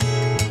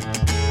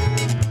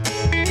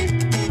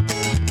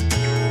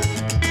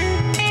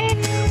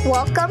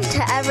Welcome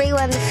to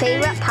everyone's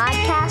favorite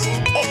podcast,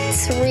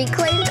 It's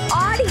Reclaimed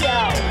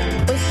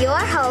Audio, with your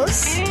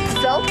hosts,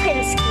 Phil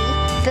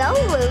Pinsky, Bill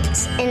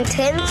Lutz, and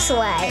Tim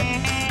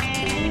Sway.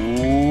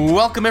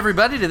 Welcome,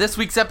 everybody, to this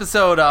week's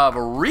episode of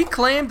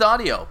Reclaimed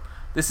Audio.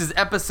 This is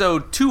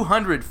episode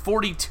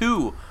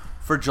 242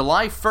 for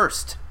July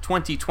 1st,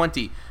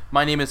 2020.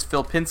 My name is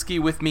Phil Pinsky.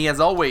 With me, as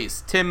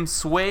always, Tim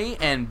Sway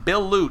and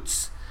Bill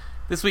Lutz.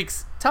 This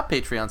week's top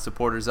Patreon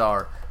supporters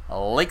are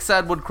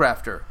Lakeside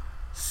Woodcrafter,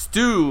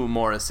 Stu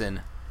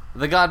Morrison,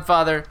 The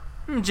Godfather,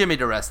 Jimmy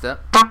DeResta,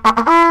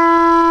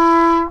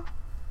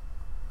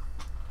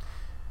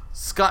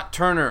 Scott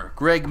Turner,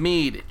 Greg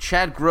Mead,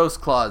 Chad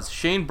Grossclaws,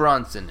 Shane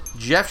Bronson,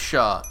 Jeff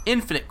Shaw,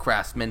 Infinite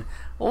Craftsman,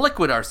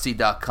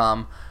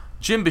 LiquidRC.com,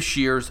 Jim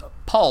Bashirs,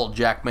 Paul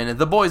Jackman,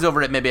 the boys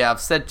over at Maybe I've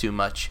Said Too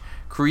Much,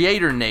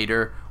 Creator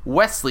Nader,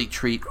 Wesley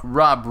Treat,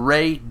 Rob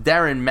Ray,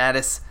 Darren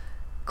Mattis,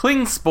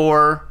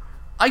 Klingspore,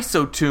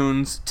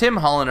 Isotunes, Tim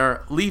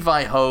Holliner,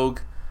 Levi Hogue.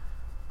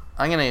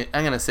 I'm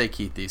gonna say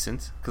Keith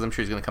Decent because I'm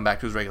sure he's gonna come back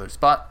to his regular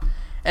spot,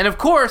 and of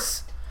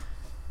course,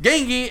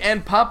 Gangi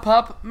and Pop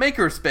Pop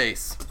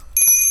Makerspace.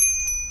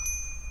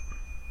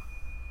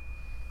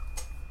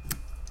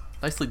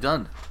 Nicely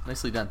done.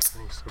 Nicely done.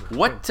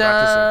 What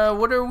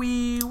are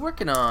we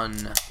working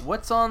on?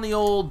 What's on the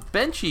old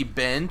benchy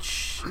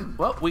bench?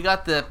 Well, we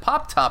got the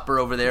pop topper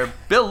over there.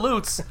 Bill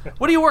Lutz,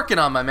 what are you working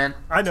on, my man?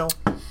 I know.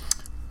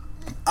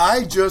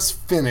 I just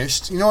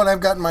finished. You know what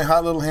I've got in my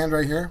hot little hand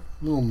right here?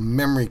 A little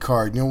memory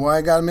card. You know why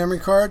I got a memory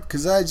card?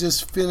 Because I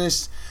just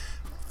finished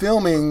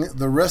filming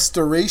the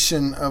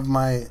restoration of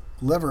my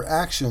lever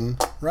action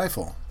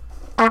rifle.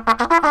 Hey.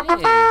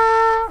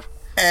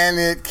 And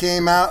it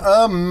came out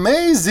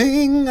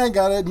amazing. I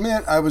gotta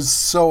admit, I was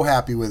so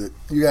happy with it.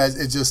 You guys,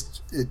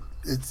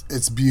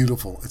 it's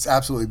beautiful. It's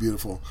absolutely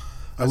beautiful.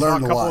 I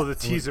learned a lot. A couple of the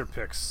teaser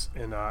pics,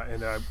 and I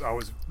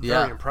was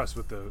very impressed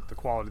with the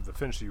quality of the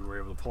finish that you were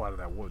able to pull out of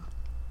that wood.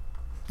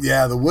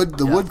 Yeah, the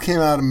wood came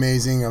out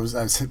amazing. I was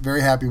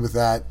very happy with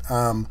that.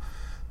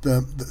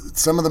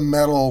 Some of the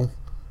metal,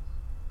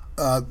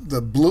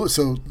 the blue.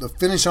 So the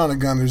finish on a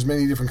gun, there's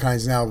many different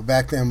kinds now, but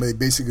back then they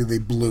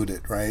blued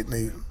it, right? And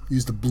they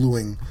used the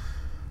bluing,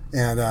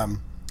 and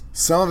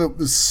some of it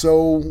was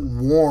so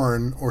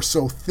worn or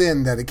so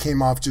thin that it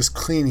came off just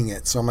cleaning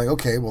it. So I'm like,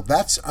 okay, well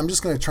I'm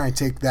just going to try and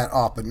take that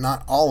off, but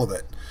not all of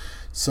it.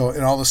 So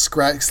in all the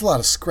a lot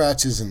of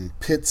scratches and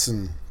pits,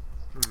 and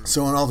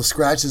so in all the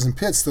scratches and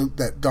pits,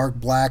 that dark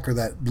black or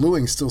that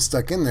bluing still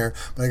stuck in there,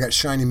 but I got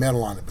shiny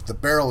metal on it. But the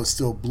barrel is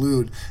still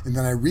blued, and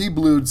then I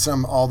re-blued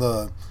all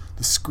the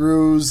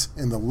screws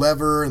and the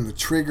lever and the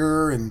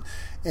trigger,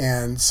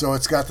 and so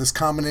it's got this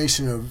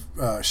combination of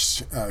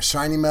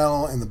shiny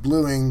metal and the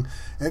bluing.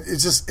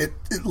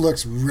 It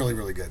looks really,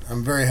 really good.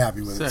 I'm very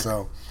happy with it.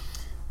 So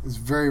it's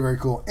very, very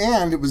cool.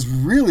 And it was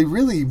really,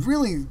 really,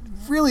 really,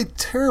 really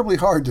terribly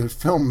hard to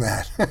film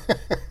that.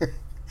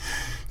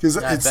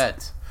 I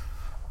bet.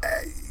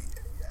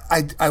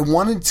 I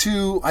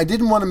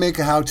didn't want to make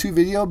a how-to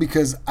video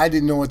because I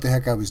didn't know what the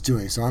heck I was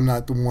doing. So I'm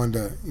not the one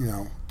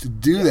to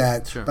do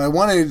that. Sure. But I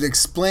wanted to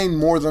explain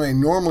more than I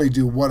normally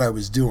do what I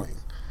was doing.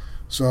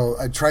 So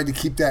I tried to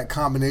keep that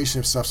combination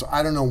of stuff. So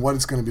I don't know what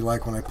it's going to be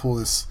like when I pull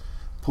these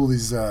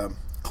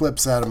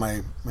clips out of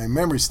my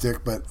memory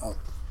stick. But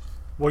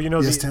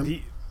yes,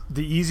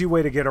 the easy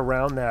way to get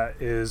around that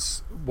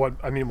is what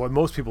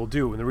most people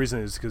do, and the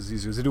reason is because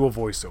they do a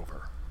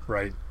voiceover,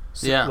 right?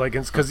 So, yeah.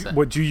 Because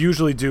what you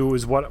usually do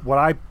is what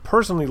I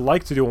personally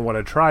like to do, and what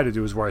I try to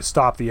do is where I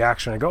stop the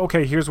action. I go,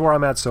 okay, here's where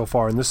I'm at so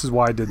far, and this is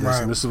why I did this,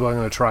 right, and this is what I'm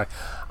going to try.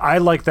 I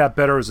like that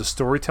better as a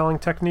storytelling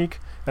technique,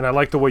 and I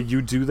like the way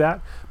you do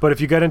that. But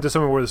if you get into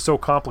something where it's so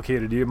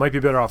complicated, it might be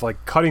better off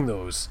like cutting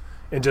those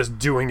and just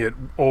doing it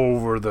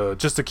over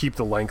just to keep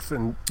the length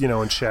and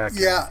in check.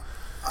 Yeah,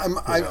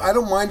 I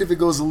don't mind if it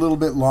goes a little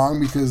bit long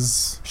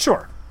because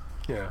sure,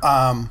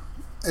 yeah.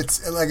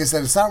 It's like I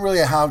said, it's not really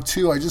a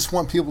how-to. I just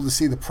want people to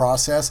see the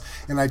process,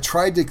 and I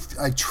tried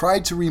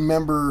to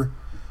remember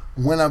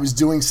when I was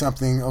doing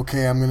something.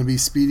 Okay, I'm going to be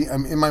speeding.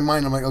 In my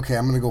mind, I'm like, okay,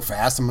 I'm going to go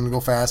fast. Let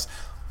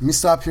me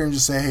stop here and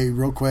just say, hey,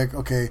 real quick.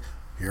 Okay,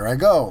 here I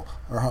go.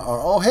 Or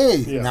oh,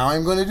 hey, now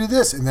I'm going to do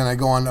this, and then I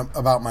go on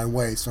about my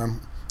way. So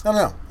I don't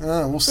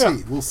know. We'll see. Yeah.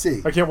 We'll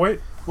see. I can't wait.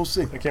 We'll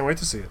see. I can't wait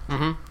to see it.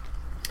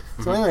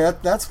 Mm-hmm. So anyway,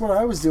 that's what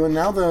I was doing.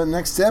 Now the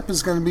next step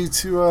is going to be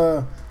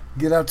to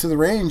get out to the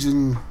range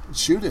and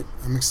shoot it.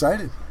 I'm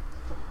excited.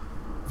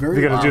 You're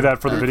going to do that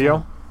for the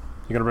video?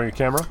 You're going to bring a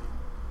camera?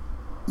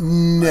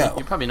 No.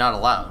 You're probably not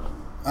allowed.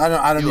 I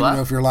don't even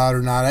know if you're allowed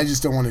or not. I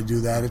just don't want to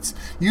do that.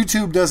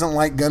 YouTube doesn't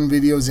like gun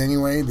videos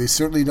anyway. They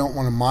certainly don't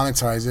want to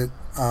monetize it.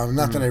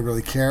 Not that I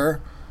really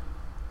care.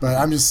 But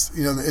I'm just,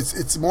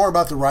 it's more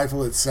about the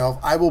rifle itself.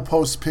 I will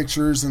post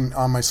pictures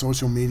on my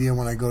social media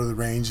when I go to the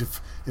range.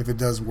 If it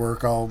does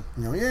work, I'll,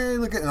 look at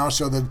it, and I'll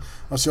show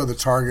the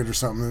target or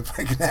something if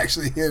I can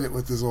actually hit it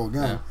with this old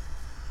gun.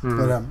 Yeah. Mm-hmm.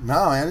 But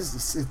no, man,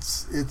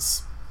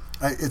 it's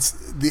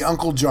the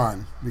Uncle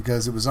John,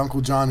 because it was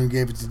Uncle John who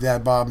gave it to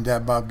Dad Bob, and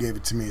Dad Bob gave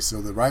it to me.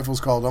 So the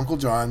rifle's called Uncle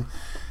John,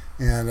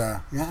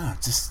 and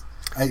just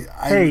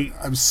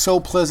I'm so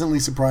pleasantly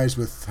surprised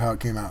with how it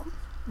came out.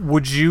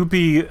 Would you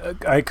be,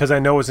 because I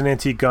know it's an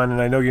antique gun,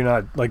 and I know you're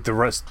not, like, the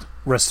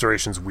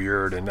restoration's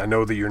weird, and I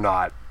know that you're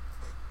not,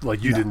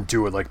 like, you didn't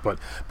do it, like, but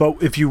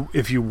if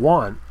you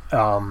want,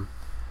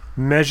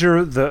 measure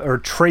or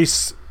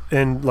trace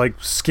and, like,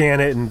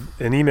 scan it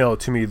and email it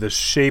to me, the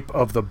shape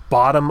of the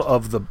bottom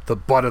of the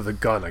butt of the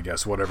gun, I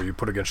guess, whatever you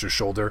put against your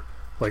shoulder,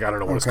 like, I don't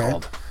know what it's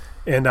called,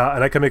 and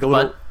I can make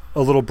a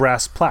little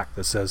brass plaque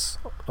that says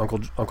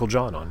Uncle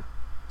John on,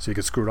 so you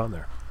could screw it on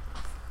there.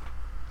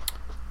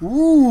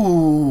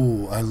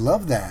 Ooh, I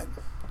love that.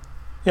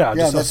 Yeah,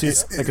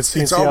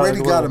 it's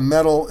already got a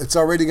metal. It's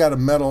already got a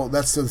metal.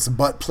 That's a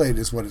butt plate,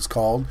 is what it's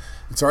called.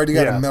 It's already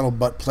got a metal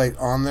butt plate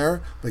on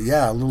there. But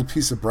a little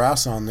piece of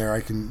brass on there.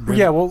 I can.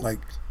 We'll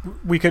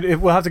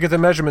have to get the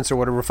measurements or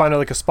whatever. We'll find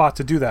like a spot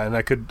to do that, and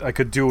I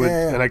could do it,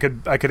 and I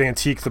could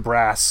antique the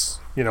brass,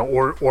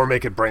 or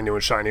make it brand new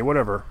and shiny,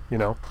 whatever,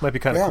 might be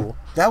kind of cool.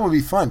 That would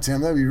be fun,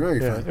 Tim. That'd be really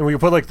fun. And we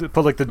could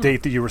put the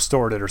date that you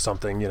restored it or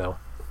something,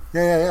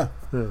 Yeah.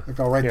 Like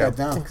I'll write that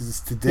down because it's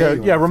today.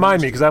 Yeah,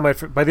 remind me because I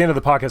might by the end of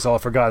the podcast I'll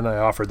have forgotten I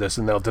offered this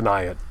and they'll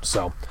deny it.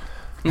 So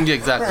yeah,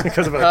 exactly.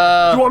 Because of it.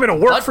 You want me to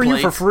work for you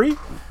for free?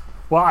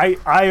 Well,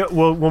 I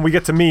will. When we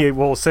get to me,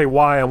 we'll say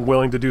why I'm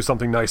willing to do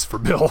something nice for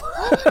Bill.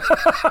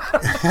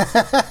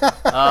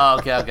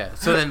 Okay.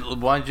 So then,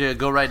 why don't you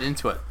go right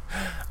into it?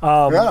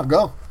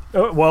 Go.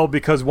 Well,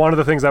 because one of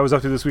the things I was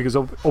up to this week is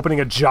opening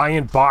a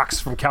giant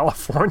box from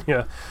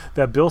California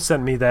that Bill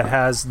sent me that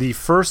has the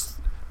first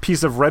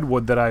piece of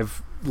redwood that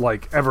I've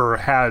ever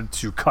had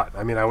to cut.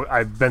 I mean,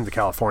 I've been to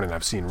California and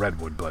I've seen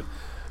redwood, but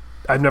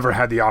I've never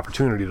had the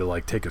opportunity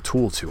to take a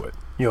tool to it.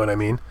 You know what I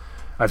mean?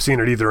 I've seen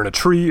it either in a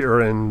tree or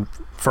in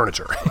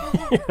furniture,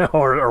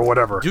 or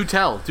whatever. Do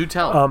tell.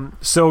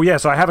 So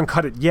I haven't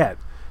cut it yet.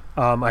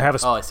 I have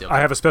I see. Okay. I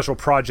have a special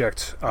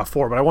project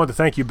for it, but I wanted to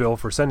thank you, Bill,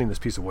 for sending this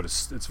piece of wood.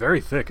 It's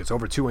very thick. It's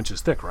over 2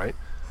 inches thick, right?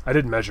 I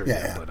didn't measure it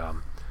yet,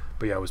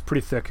 but it was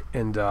pretty thick,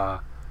 and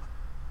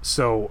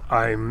so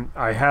I'm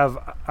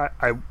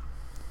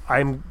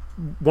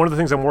one of the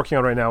things I'm working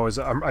on right now is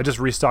I just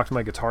restocked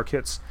my guitar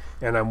kits,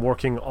 and I'm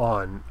working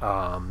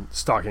on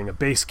stocking a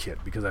bass kit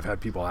because I've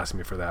had people asking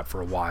me for that for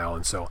a while,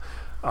 and so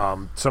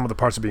some of the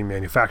parts are being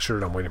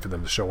manufactured. I'm waiting for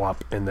them to show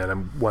up, and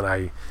then when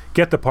I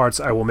get the parts,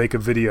 I will make a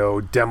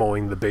video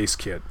demoing the bass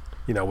kit,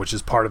 which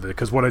is part of it.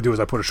 Because what I do is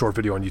I put a short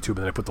video on YouTube, and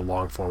then I put the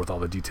long form with all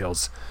the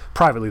details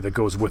privately that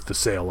goes with the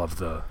sale of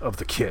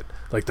the kit,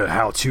 like the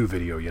how-to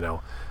video,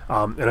 and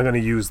I'm going to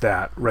use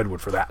that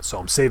redwood for that. So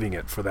I'm saving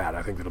it for that.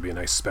 I think it'll be a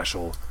nice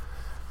special.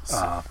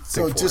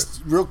 So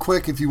just real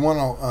quick, if you want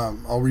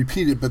to, I'll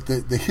repeat it. But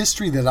the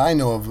history that I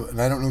know of,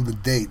 and I don't know the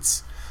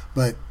dates,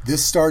 but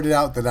this started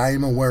out that I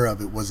am aware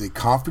of. It was a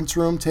conference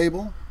room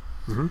table,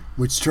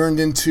 which turned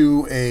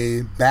into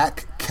a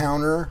back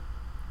counter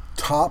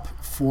top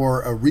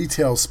for a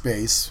retail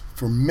space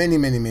for many,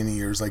 many, many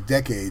years, like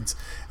decades,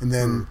 and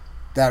then.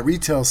 That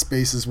retail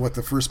space is what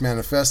the first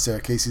Manifesta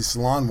at Casey's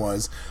Salon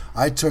was.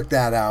 I took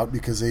that out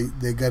because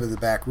they gutted the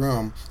back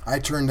room. I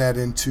turned that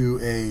into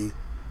a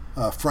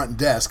front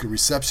desk, a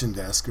reception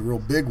desk, a real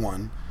big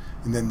one.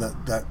 And then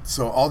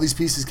so all these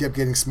pieces kept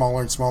getting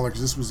smaller and smaller because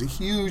this was a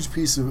huge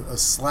piece of a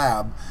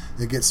slab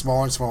that gets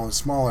smaller and smaller and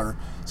smaller.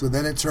 So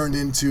then it turned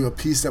into a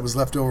piece that was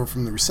left over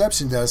from the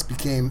reception desk,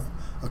 became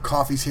a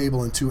coffee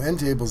table and 2 end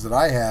tables that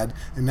I had,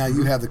 and now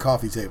you have the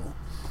coffee table.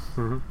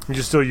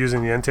 You're still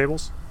using the end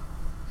tables?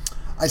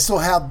 I still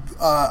have.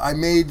 I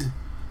made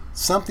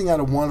something out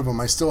of one of them.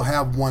 I still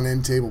have one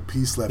end table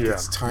piece left.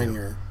 That's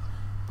tinier.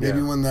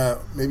 Maybe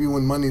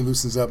when money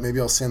loosens up, maybe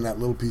I'll send that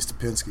little piece to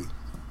Penske.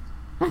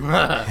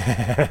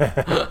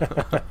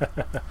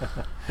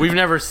 We've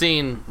never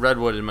seen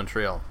redwood in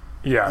Montreal.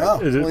 Yeah.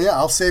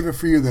 I'll save it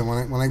for you then.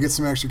 When I get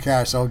some extra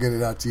cash, I'll get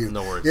it out to you.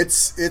 No worries.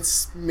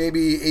 It's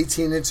maybe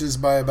 18 inches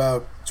by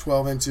about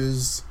 12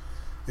 inches,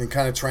 and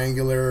kind of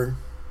triangular.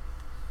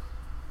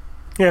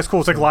 Yeah, it's cool.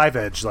 It's like live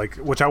edge,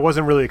 which I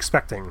wasn't really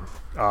expecting,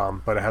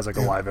 but it has a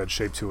live edge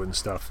shape to it and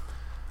stuff.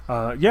 So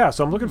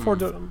I'm looking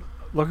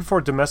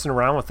forward to messing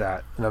around with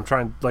that, and I'm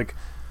trying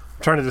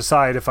to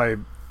decide if I,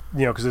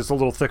 because it's a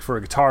little thick for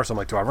a guitar. So I'm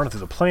like, do I run it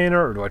through the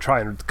planer, or do I try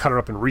and cut it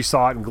up and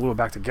resaw it and glue it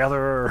back together?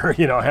 Or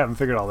I haven't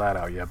figured all that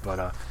out yet.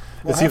 But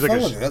it seems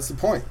like that's the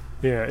point.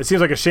 Yeah, it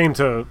seems like a shame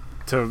to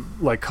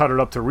cut it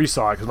up to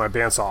resaw it because my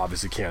bandsaw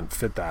obviously can't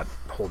fit that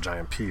whole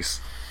giant piece.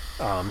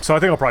 So I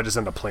think I'll probably just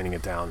end up planing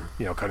it down,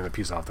 cutting the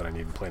piece off that I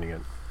need and planing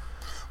it.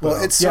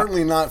 Well, it's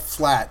certainly not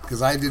flat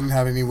because I didn't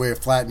have any way of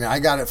flattening it. I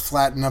got it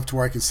flat enough to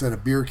where I could set a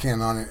beer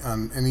can on it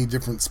on any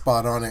different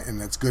spot on it,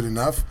 and that's good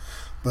enough.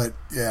 But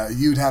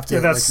you'd have to,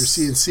 like your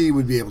CNC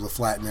would be able to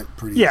flatten it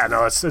pretty easily.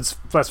 No,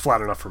 that's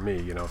flat enough for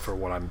me, for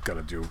what I'm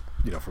gonna do,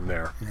 from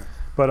there. Yeah.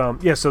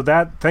 But so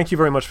thank you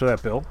very much for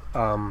that, Bill.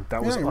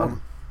 That was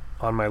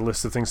on my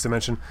list of things to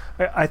mention.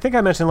 I think I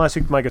mentioned last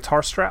week my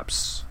guitar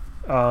straps.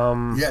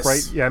 Yes.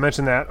 Right? Yeah, I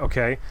mentioned that.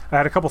 Okay. I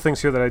had a couple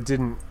things here that I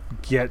didn't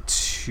get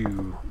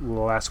to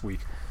last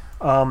week.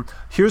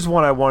 Here's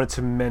one I wanted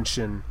to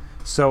mention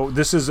So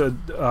this is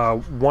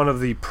one of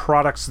the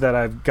products that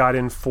I've got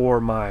in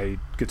for my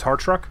guitar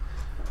truck,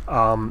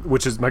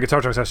 which is my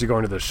guitar truck's actually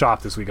going to the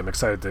shop this week. I'm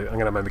excited I'm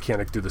gonna have my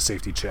mechanic do the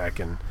safety check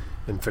and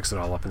fix it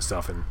all up and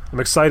stuff. And I'm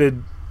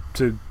excited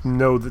to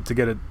know that to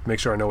get it, make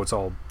sure I know it's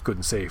all good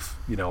and safe,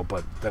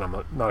 but then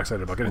I'm not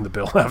excited about getting the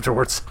bill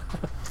afterwards.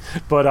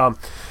 But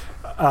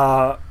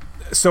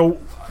so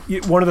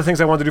one of the things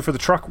I wanted to do for the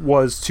truck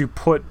was to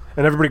put,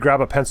 and everybody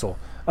grab a pencil.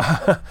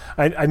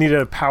 I needed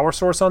a power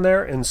source on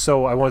there, and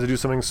so I wanted to do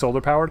something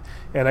solar powered.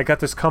 And I got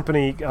this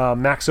company,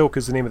 Max Oak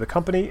is the name of the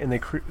company, and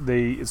it's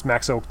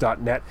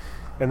maxoak.net,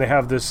 and they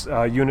have this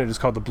unit. It's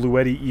called the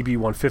Bluetti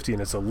EB150,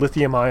 and it's a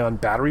lithium-ion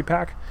battery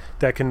pack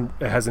that it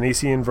has an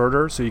AC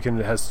inverter, so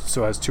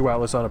it has 2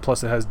 outlets on it.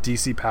 Plus, it has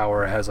DC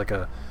power. It has like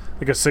a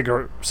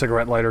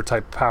cigarette lighter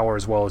type power,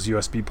 as well as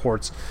USB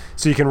ports,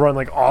 so you can run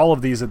like all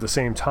of these at the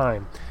same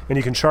time, and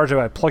you can charge it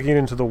by plugging it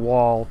into the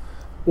wall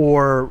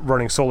or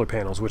running solar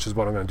panels, which is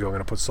what I'm going to do. I'm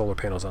going to put solar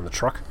panels on the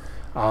truck,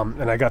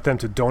 and I got them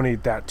to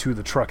donate that to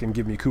the truck and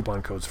give me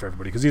coupon codes for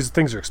everybody, because these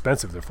things are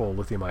expensive. They're full of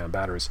lithium-ion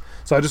batteries.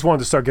 So I just wanted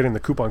to start getting the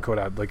coupon code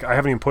out. Like, I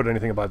haven't even put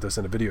anything about this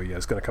in a video yet.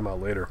 It's going to come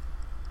out later.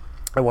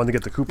 I wanted to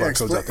get the coupon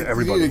codes out to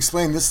everybody. You need to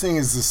explain, this thing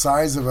is the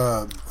size of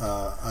a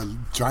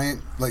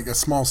giant, like a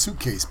small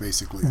suitcase,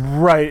 basically.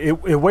 Right.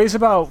 It weighs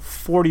about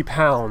 40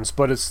 pounds,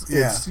 but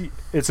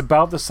it's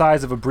about the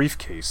size of a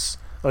briefcase,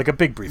 like a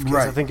big briefcase.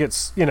 Right. I think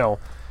it's,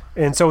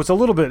 and so it's a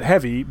little bit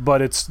heavy,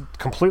 but it's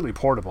completely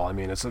portable. I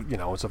mean, it's a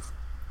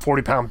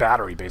 40-pound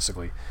battery,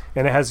 basically.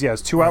 And it has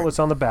 2 outlets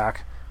on the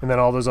back, and then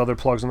all those other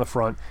plugs on the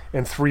front,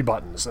 and 3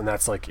 buttons, and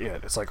that's like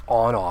it. It's like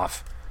on,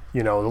 off.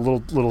 The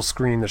little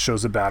screen that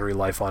shows the battery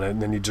life on it, and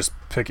then you just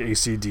pick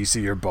AC,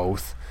 DC, or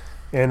both.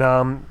 And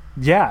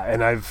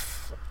and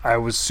I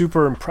was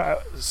super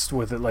impressed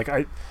with it.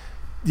 Like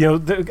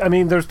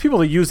there's people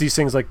that use these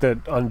things like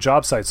that on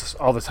job sites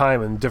all the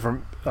time in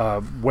different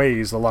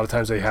ways. A lot of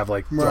times they have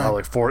like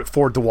four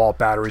DeWalt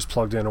batteries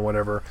plugged in or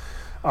whatever.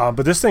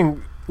 But this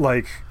thing,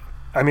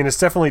 it's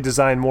definitely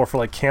designed more for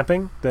like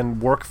camping than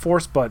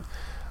workforce, but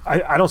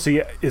I don't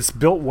see it's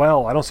built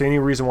well. I don't see any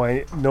reason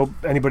why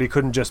anybody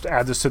couldn't just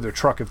add this to their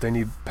truck if they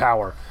need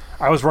power.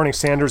 I was running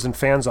sanders and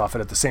fans off it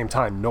at the same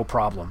time, no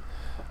problem.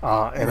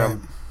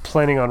 I'm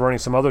planning on running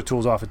some other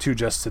tools off it too,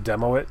 just to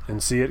demo it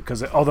and see it.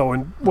 Because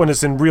when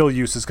it's in real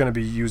use, it's going to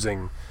be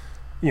using,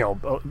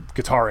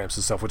 guitar amps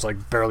and stuff, which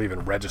barely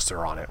even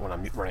register on it when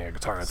I'm running a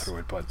guitar amp through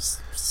it.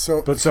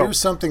 Here's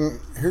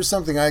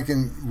something I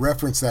can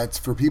reference that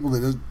for people that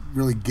don't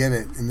really get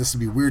it, and this would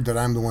be weird that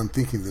I'm the one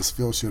thinking this.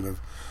 Phil should have.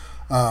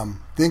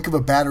 Think of a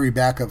battery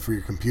backup for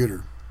your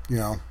computer.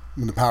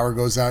 When the power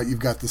goes out, you've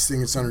got this thing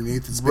that's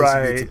underneath. It's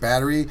basically it's a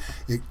battery.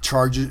 It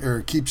charges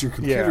or keeps your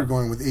computer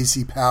going with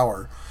AC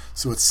power.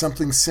 So it's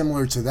something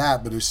similar to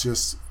that, but it's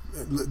just,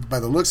 by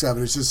the looks of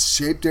it, it's just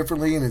shaped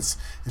differently, and it's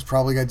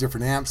probably got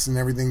different amps and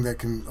everything that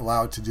can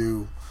allow it to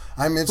do.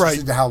 I'm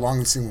interested to how long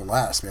this thing will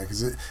last, man,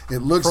 because it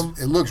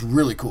looks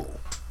really cool.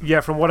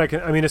 Yeah, from what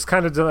it's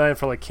kind of designed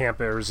for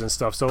campers and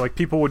stuff. So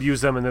people would use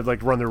them and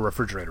they'd run their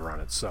refrigerator on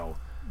it. So.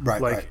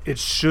 Right. It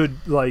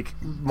should,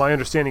 my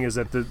understanding is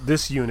that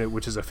this unit,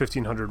 which is a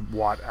 1500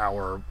 watt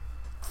hour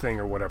thing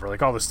or whatever,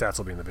 all the stats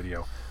will be in the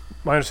video.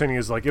 My understanding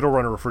is it'll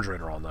run a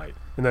refrigerator all night,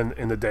 and then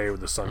in the day when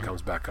the sun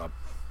comes back up,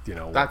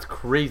 That's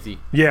crazy.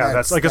 Yeah,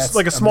 that's like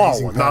a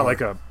small one, not like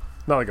a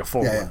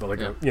full one, but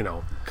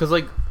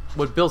because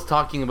what Bill's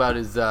talking about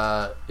is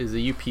a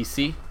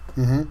UPC.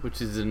 Mm-hmm.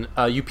 Which is an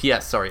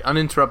UPS,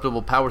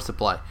 uninterruptible power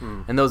supply,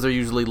 and those are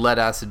usually lead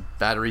acid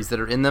batteries that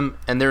are in them,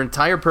 and their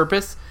entire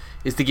purpose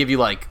is to give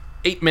you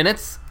 8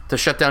 minutes to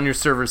shut down your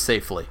servers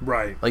safely.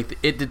 Right.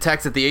 It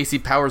detects that the AC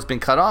power has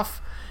been cut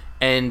off,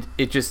 and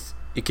it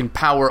can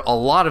power a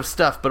lot of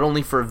stuff, but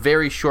only for a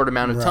very short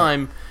amount of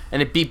time,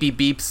 and it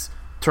beeps,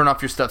 turn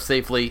off your stuff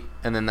safely,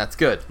 and then that's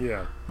good.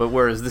 Yeah. But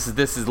whereas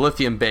this is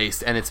lithium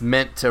based, and it's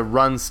meant to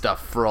run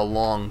stuff for a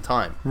long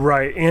time.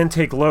 Right, and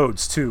take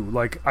loads too.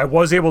 I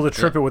was able to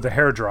trip it with a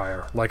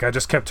hairdryer. I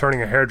just kept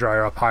turning a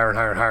hairdryer up higher and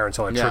higher and higher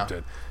until I tripped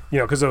it.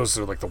 Because those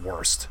are the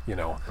worst,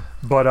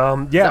 But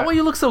Is that why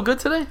you look so good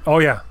today? Oh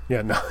yeah,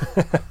 no.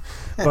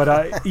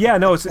 But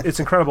no, it's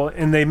incredible,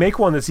 and they make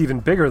one that's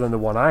even bigger than the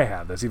one I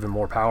have. That's even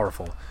more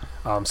powerful.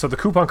 So the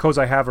coupon codes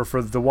I have are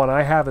for the one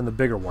I have and the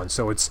bigger one.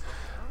 So it's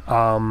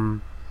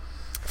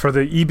for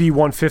the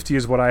EB150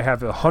 is what I have,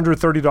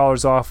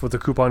 $130 off with the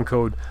coupon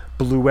code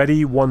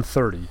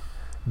Bluetti130,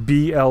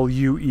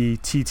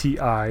 BLUETTI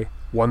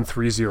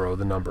 130,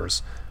 the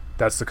numbers.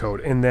 That's the code,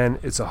 and then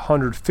it's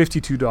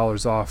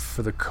 $152 off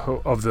for the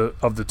of the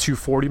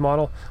 240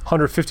 model.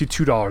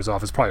 $152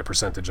 off is probably a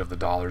percentage of the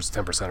dollars,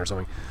 10% or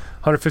something.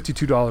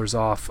 $152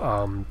 off.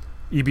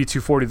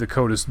 EB240. The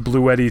code is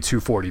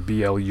Bluetti240,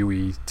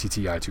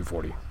 BLUETTI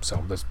 240.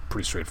 So that's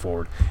pretty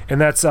straightforward.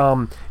 And that's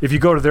if you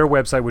go to their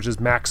website, which is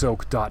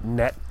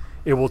maxoak.net,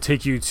 it will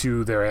take you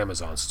to their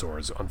Amazon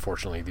stores.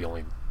 Unfortunately, the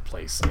only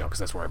place, because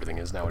that's where everything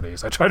is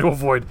nowadays. I try to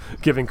avoid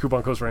giving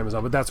coupon codes for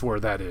Amazon, but that's where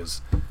that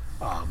is.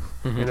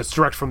 And it's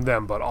direct from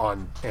them, but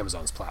on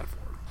Amazon's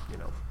platform,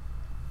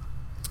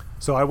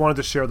 So I wanted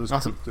to share those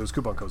Awesome. those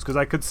coupon codes because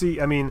I could see.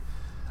 I mean,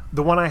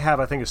 the one I have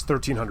I think is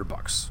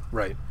 $1,300,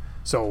 right?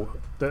 So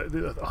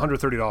the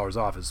 $130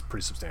 off is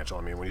pretty substantial.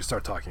 I mean, when you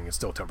start talking, it's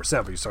still 10%,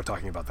 but you start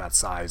talking about that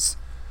size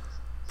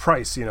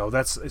price.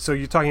 That's so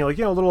you're talking like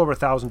a little over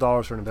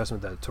 $1,000 for an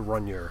investment that to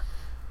run your.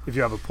 If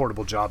you have a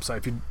portable job site,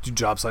 if you do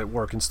job site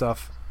work and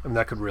stuff, I mean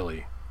that could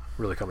really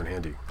come in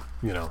handy.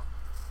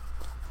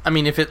 I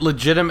mean, if it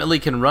legitimately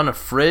can run a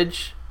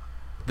fridge,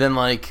 then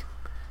like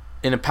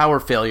in a power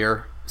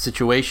failure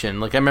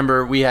situation, like I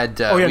remember we had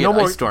no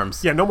more ice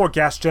storms. Yeah, no more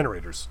gas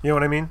generators. You know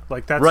what I mean?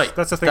 Like that's right.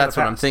 That's the thing. That's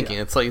what I'm past. thinking.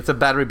 Yeah. It's like it's a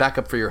battery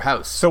backup for your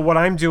house. So what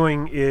I'm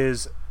doing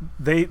is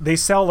they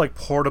sell like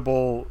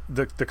portable.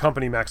 The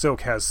company Max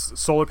Oak has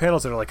solar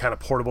panels that are like kind of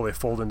portable. They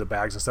fold into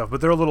bags and stuff, but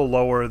they're a little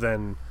lower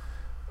than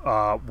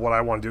what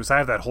I want to do. So I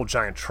have that whole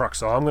giant truck.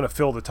 So I'm going to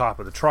fill the top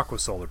of the truck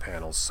with solar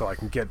panels so I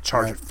can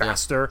charge it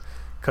faster.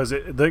 Because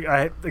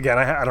I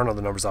don't know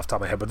the numbers off the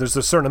top of my head, but there's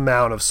a certain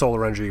amount of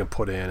solar energy you can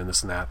put in and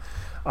this and that.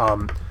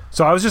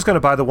 So I was just going to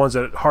buy the ones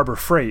at Harbor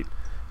Freight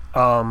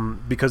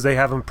because they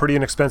have them pretty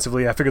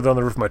inexpensively. I figured they're on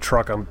the roof of my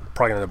truck. I'm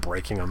probably going to end up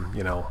breaking them,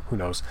 who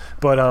knows.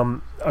 But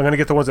I'm going to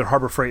get the ones at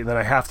Harbor Freight, and then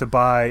I have to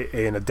buy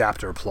an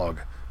adapter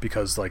plug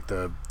because like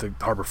the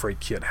Harbor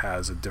Freight kit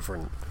has a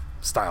different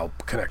style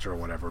connector or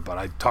whatever. But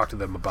I talked to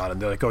them about it,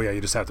 and they're like, oh yeah,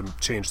 you just have to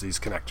change these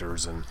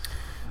connectors. And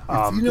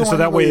so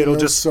that way it'll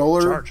just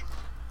charge.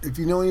 If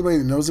you know anybody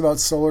that knows about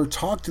solar,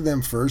 talk to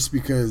them first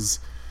because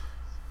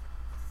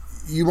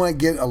you might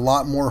get a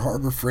lot more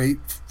Harbor Freight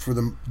for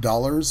the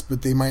dollars,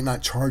 but they might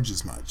not charge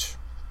as much.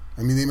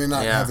 I mean, they may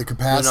not have the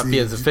capacity. May not be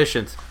as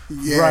efficient.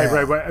 Yeah.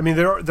 Right. I mean,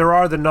 there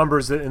are the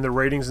numbers in the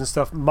ratings and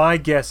stuff. My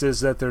guess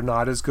is that they're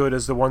not as good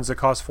as the ones that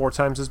cost 4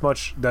 times as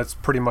much. That's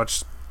pretty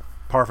much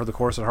par for the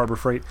course at Harbor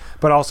Freight.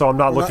 But also, I'm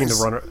not looking to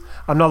run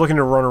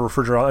a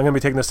refrigerator. I'm going to be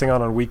taking this thing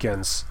on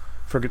weekends.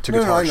 No,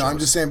 I'm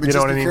just saying, but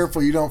just be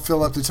careful you don't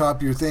fill up the top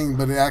of your thing,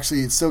 but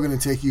it's still going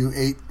to take you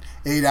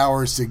eight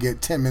hours to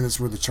get 10 minutes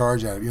worth of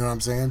charge out of it. You know what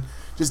I'm saying?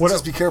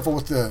 Just be careful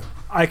with the...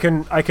 I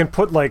can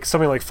put like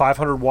something like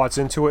 500 watts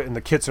into it, and the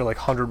kits are like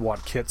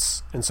 100-watt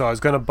kits. And so I was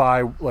going to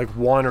buy like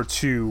 1 or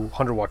 2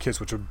 100-watt kits,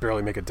 which would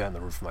barely make a dent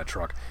in the roof of my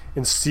truck,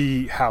 and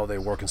see how they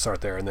work and start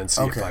there, and then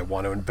see if I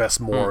want to invest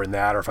more in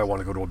that or if I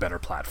want to go to a better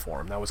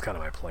platform. That was kind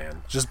of my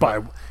plan. Just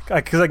buy...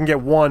 Because I can get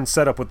one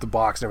set up with the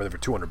box and everything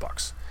for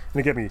 $200. And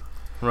it get me...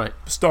 Right.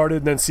 Started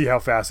and then see how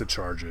fast it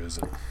charges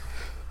and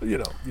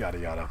yada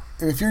yada.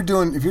 And if you're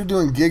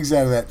doing gigs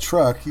out of that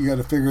truck, you got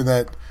to figure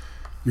that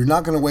you're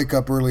not going to wake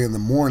up early in the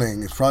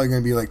morning. It's probably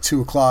going to be like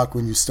 2:00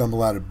 when you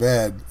stumble out of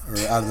bed or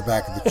out of the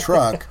back of the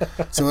truck.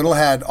 So it'll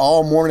have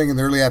all morning and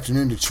the early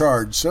afternoon to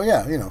charge. So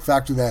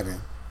factor that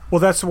in. Well,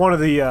 that's one of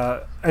the.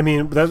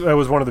 That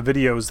was one of the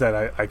videos that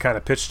I kind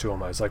of pitched to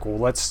him. I was like, well,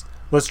 let's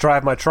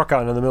drive my truck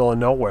out in the middle of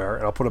nowhere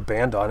and I'll put a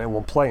band on it and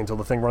we'll play until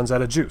the thing runs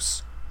out of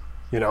juice.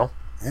 Yeah.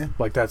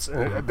 Like that's,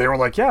 they were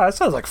like, yeah, that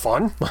sounds like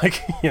fun.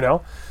 Like,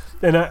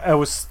 and I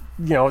was,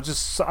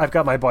 I've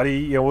got my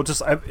buddy,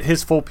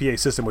 his full PA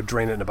system would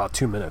drain it in about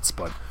 2 minutes,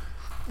 but,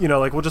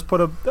 we'll just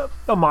put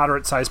a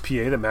moderate sized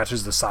PA that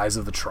matches the size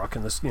of the truck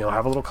and this,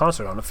 have a little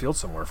concert on the field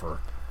somewhere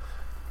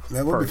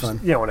that would be fun.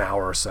 An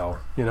hour or so,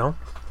 and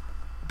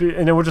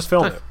then we'll just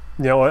film it.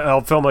 I'll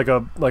film like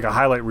a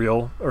highlight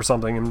reel or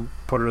something and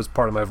put it as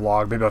part of my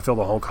vlog. Maybe I'll film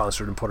the whole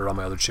concert and put it on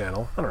my other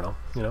channel. I don't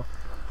know,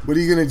 What are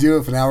you going to do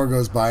if an hour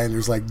goes by and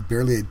there's like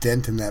barely a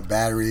dent in that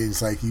battery? And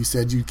it's like you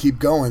said you'd keep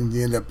going.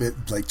 You end up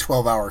at like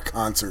 12-hour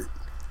concert.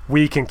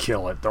 We can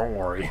kill it. Don't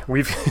worry.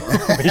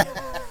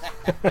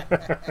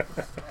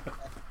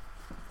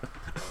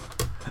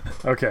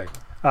 Okay.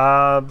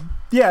 And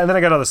then I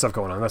got other stuff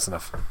going on. That's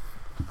enough.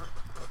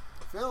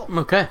 Phil.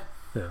 Okay.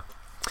 Yeah.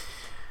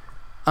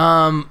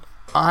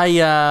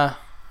 I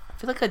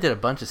feel like I did a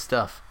bunch of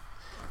stuff.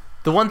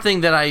 The one thing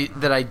that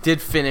I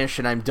did finish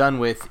and I'm done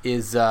with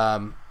is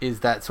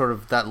that sort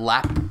of that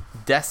lap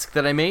desk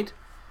that I made.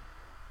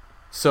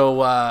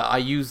 So I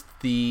used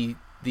the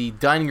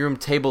dining room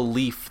table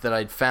leaf that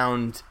I'd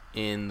found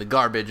in the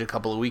garbage a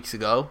couple of weeks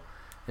ago,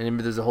 and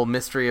there's a whole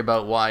mystery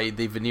about why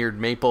they veneered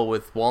maple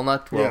with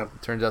walnut. Well,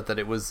 It turns out that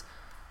it was,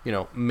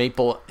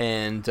 maple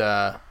and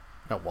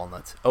not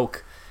walnuts,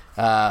 oak.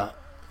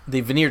 They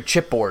veneered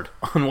chipboard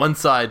on one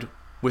side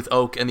with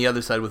oak and the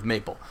other side with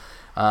maple.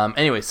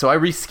 Anyway, so I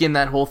reskinned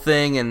that whole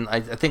thing, and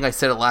I think I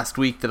said it last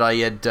week that I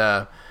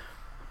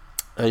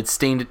had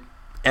stained it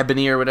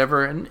ebony or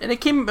whatever, and it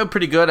came out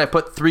pretty good. I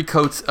put 3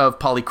 coats of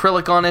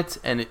polyacrylic on it,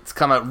 and it's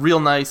come out real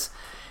nice.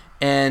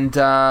 And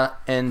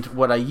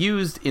what I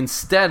used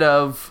instead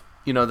of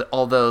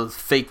all the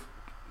fake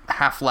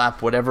half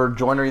lap whatever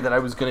joinery that I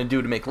was going to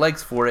do to make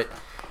legs for it,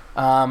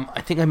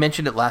 I think I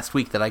mentioned it last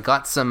week that I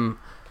got some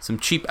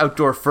cheap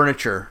outdoor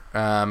furniture,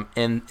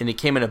 and it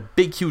came in a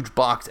big huge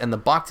box, and the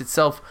box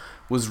itself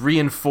was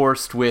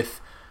reinforced with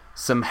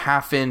some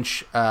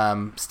 1/2-inch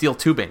steel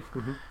tubing.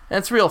 Mm-hmm. And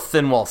it's real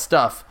thin wall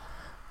stuff,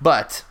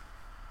 but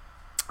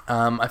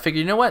I figured,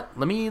 you know what?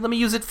 Let me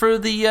use it for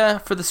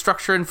the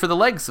structure and for the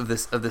legs of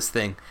this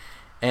thing.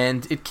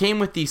 And it came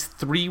with these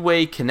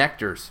 3-way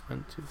connectors.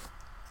 1, 2,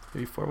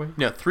 maybe 4-way?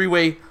 No,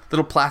 3-way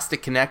little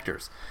plastic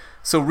connectors.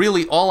 So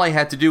really all I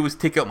had to do was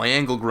take out my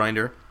angle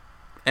grinder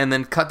and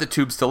then cut the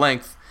tubes to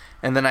length,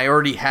 and then I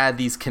already had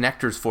these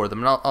connectors for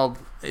them. And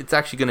it's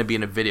actually going to be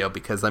in a video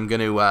because I'm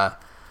going to,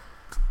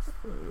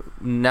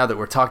 now that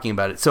we're talking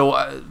about it. So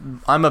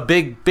I'm a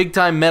big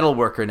time metal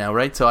worker now,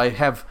 right? So I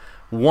have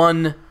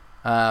one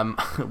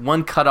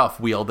cutoff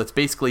wheel that's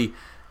basically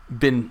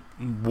been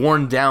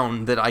worn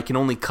down that I can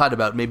only cut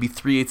about maybe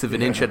 3/8 of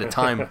an inch at a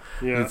time.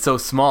 Yeah. It's so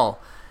small.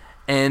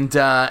 And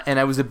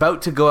I was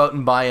about to go out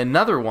and buy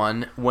another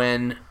one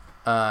when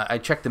I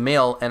checked the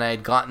mail, and I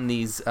had gotten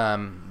these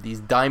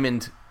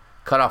diamond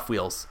cutoff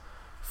wheels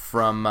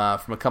from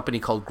a company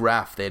called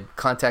Graph. They had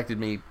contacted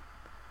me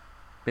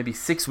maybe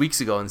 6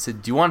 weeks ago and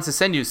said, "Do you want us to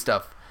send you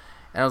stuff?"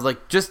 And I was like,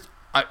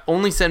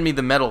 only send me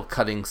the metal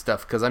cutting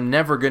stuff because I'm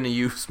never going to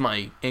use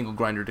my angle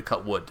grinder to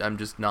cut wood. I'm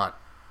just not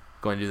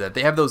going to do that.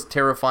 They have those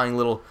terrifying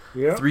little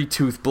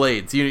 3-tooth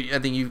blades. I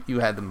think you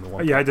had them at one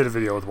point. Yeah, I did a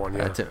video with one.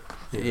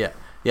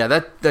 Yeah,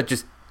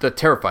 that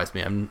terrifies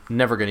me. I'm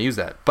never going to use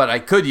that. But I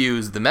could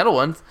use the metal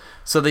ones.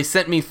 So they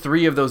sent me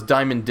 3 of those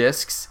diamond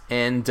discs,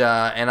 and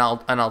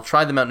I'll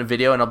try them out in a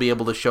video, and I'll be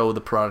able to show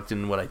the product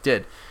and what I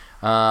did.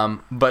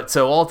 But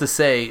so all to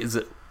say is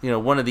that,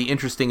 one of the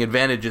interesting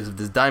advantages of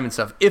this diamond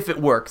stuff, if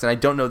it works, and I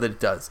don't know that it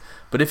does,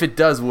 but if it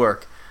does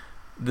work,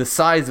 the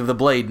size of the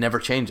blade never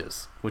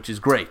changes, which is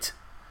great.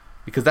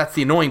 Because that's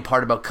the annoying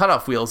part about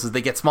cutoff wheels is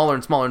they get smaller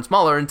and smaller and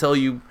smaller until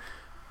you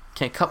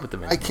can't cut with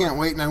them anymore. I can't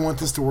wait, and I want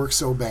this to work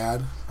so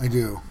bad. I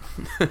do.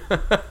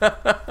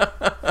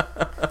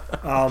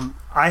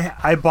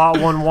 I bought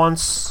one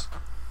once,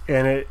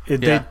 and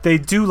they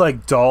do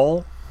like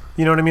dull.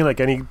 You know what I mean? Like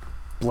any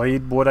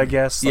blade would, I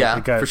guess.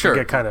 Like for sure.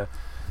 They get kind of.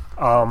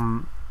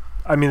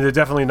 I mean, they're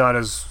definitely not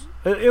as.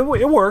 It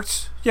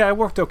worked. Yeah, it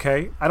worked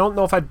okay. I don't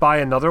know if I'd buy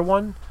another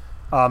one,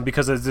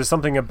 because there's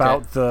something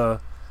about the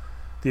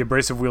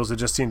abrasive wheels that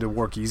just seem to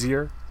work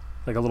easier,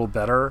 like a little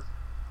better.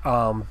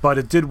 But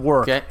it did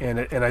work,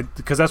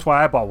 because that's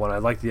why I bought one. I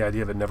like the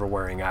idea of it never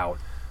wearing out,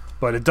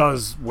 but it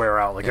does wear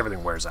out. Like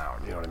everything wears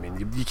out. You know what I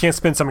mean? You can't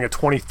spin something at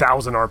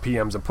 20,000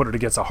 RPMs and put it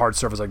against a hard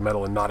surface like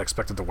metal and not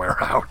expect it to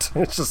wear out.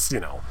 It's just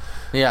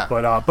Yeah,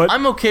 but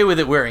I'm okay with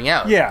it wearing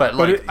out. Yeah, but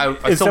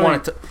I still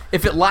want it to.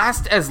 If it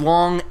lasts as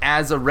long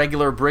as a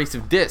regular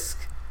abrasive disc,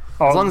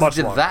 as long as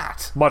it did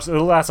that,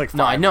 it'll last like 5.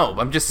 No, I know.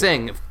 I'm just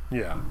saying.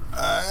 Yeah.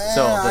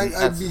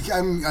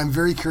 I'm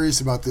very curious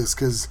about this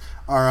because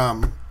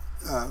our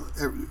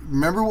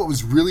remember what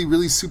was really,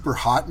 really super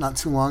hot not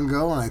too long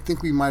ago, and I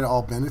think we might have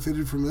all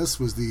benefited from this,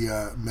 was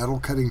the metal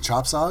cutting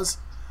chop saws.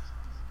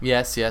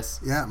 Yes.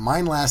 Yeah,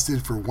 mine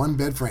lasted for one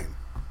bed frame.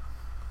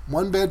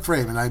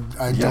 And I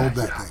dulled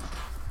that thing.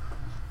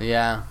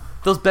 Yeah.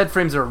 Those bed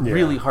frames are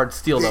really hard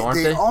steel, though, aren't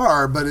they? They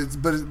are, but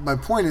my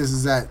point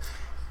is that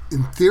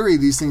in theory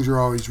these things are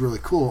always really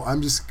cool.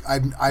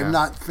 I've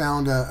not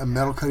found a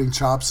metal cutting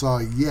chop saw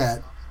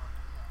yet,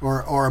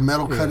 or a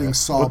metal cutting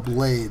saw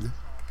blade.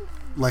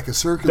 Like a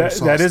circular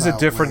saw that is a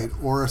different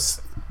blade or it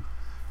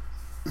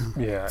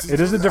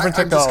is a different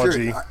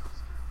technology.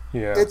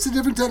 It's a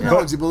different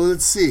technology, but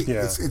let's see.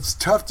 Yeah. It's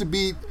tough to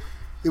beat.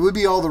 It would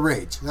be all the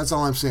rage. That's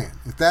all I'm saying.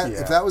 If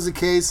that was the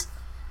case,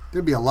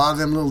 there'd be a lot of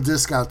them little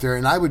discs out there,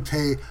 and I would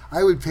pay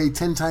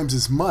 10 times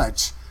as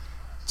much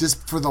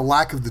just for the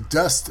lack of the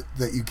dust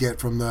that you get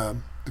from the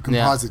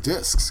composite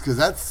discs, because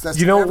that's that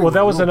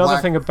was another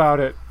thing about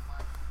it.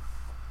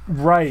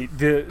 Right,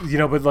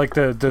 but like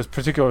the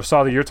particular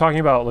saw that you're talking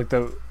about, like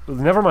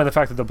never mind the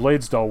fact that the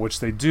blades dull, which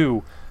they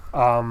do,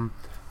 the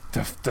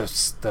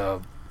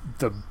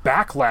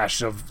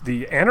backlash of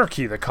the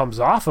anarchy that comes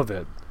off of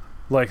it,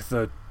 like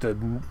the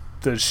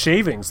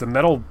shavings, the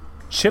metal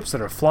chips that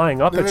are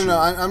flying up at you. No,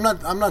 I'm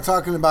not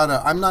talking about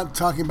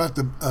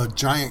the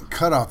giant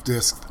cutoff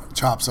disc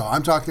chop saw.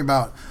 I'm talking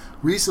about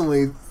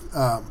recently.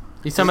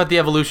 He's talking about the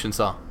Evolution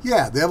saw.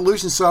 Yeah, the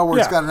Evolution saw where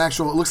it's got it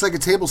looks like a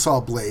table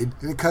saw blade,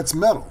 and it cuts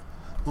metal.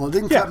 Well, it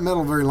didn't cut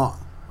metal very long.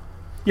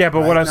 Yeah,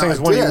 but what I'm saying is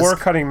when you were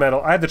cutting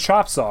metal, I had the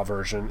chop saw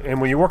version, and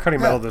when you were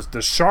cutting metal,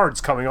 the shards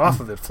coming off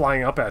of it,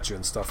 flying up at you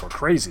and stuff were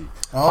crazy.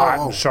 Hot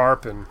and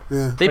sharp. And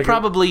they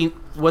probably,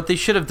 what they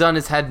should have done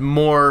is had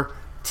more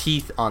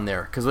teeth on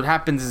there, because what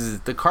happens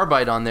is the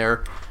carbide on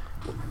there,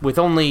 with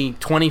only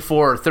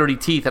 24 or 30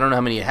 teeth, I don't know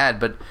how many it had,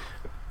 but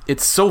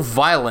it's so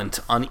violent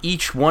on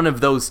each one of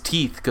those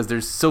teeth because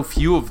there's so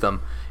few of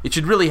them. It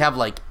should really have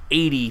like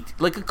 80,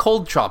 like a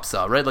cold chop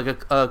saw, right?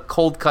 Like a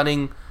cold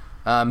cutting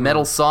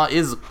metal saw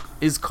is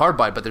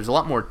carbide, but there's a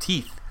lot more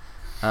teeth,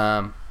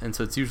 and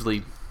so it's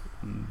usually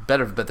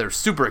better. But they're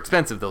super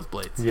expensive, those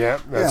blades. Yeah,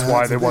 that's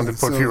why they wanted to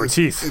put fewer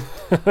teeth.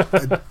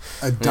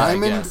 A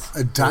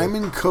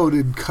diamond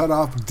coated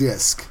cutoff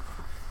disc,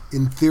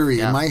 in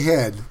theory, in my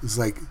head, is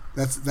like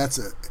that's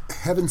a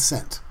heaven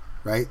sent,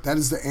 right? That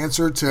is the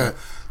answer to.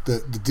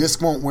 The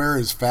disc won't wear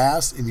as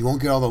fast, and you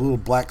won't get all the little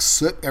black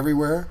soot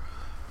everywhere.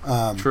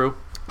 True.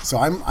 So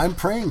I'm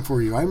praying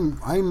for you.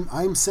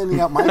 I'm sending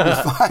out my good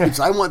vibes.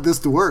 I want this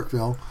to work,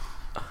 Phil.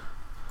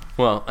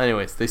 Well,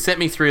 anyways, they sent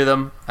me 3 of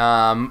them,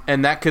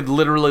 and that could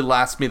literally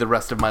last me the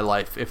rest of my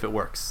life if it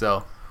works.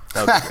 So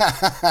That would be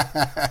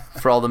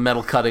good. For all the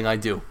metal cutting I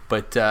do.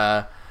 But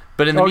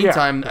in the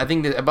meantime, I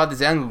think that I bought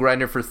this angle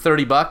grinder for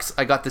 $30.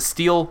 I got the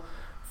steel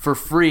for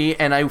free,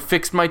 and I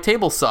fixed my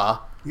table saw.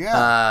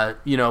 Yeah.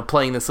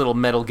 Playing this little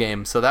metal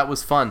game. So that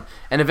was fun.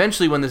 And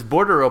eventually, when this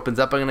border opens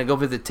up, I'm gonna go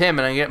visit Tim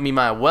and I get me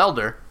my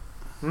welder.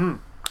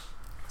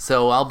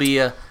 So I'll be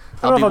one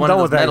of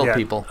those metal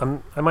people.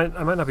 I might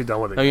not be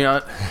done with it. Oh, you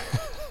know.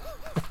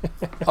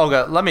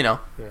 Okay, let me know.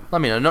 Yeah.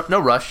 Let me know.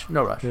 No rush.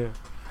 No rush. Yeah.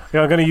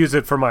 I'm gonna use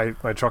it for my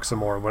truck some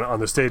more. When on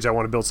the stage, I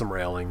want to build some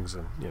railings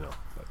and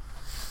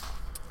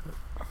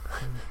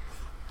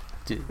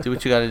Do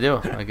what you got to do,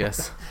 I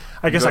guess.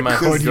 I guess I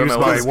could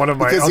use one of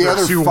my because other the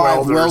other two 5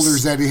 welders.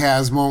 welders that he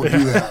has won't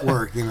do that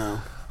work,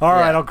 All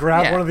right, I'll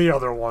grab one of the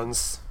other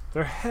ones.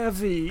 They're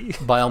heavy.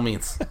 By all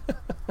means.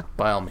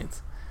 By all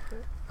means.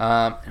 Did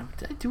I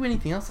do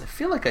anything else? I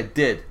feel like I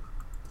did.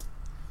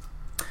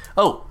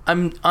 Oh,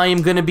 I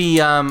am going to be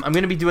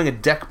doing a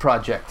deck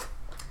project.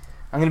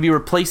 I'm going to be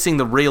replacing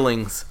the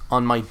railings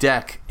on my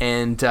deck,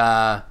 and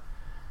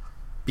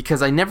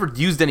because I never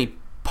used any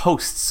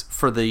posts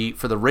for the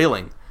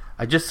railing,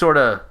 I just sort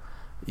of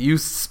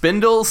used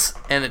spindles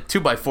and a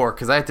 2x4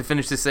 because I had to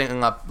finish this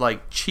thing up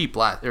like cheap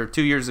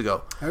 2 years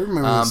ago. I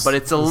remember but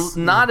it's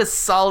not as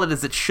solid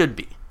as it should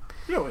be.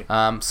 Really?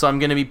 So I'm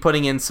going to be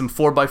putting in some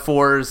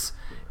 4x4s,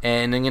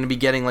 and I'm going to be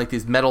getting like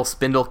these metal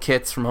spindle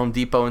kits from Home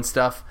Depot and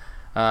stuff.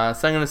 So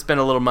I'm going to spend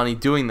a little money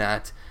doing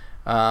that.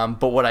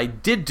 But what I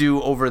did do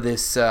over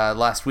this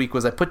last week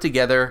was I put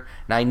together,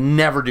 and I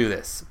never do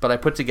this, but I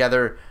put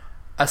together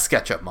a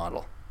SketchUp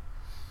model.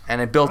 And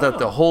I built out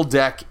the whole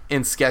deck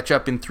in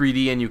SketchUp in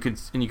 3D,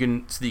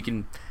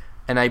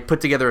 and I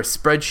put together a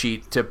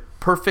spreadsheet to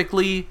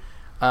perfectly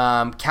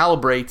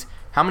calibrate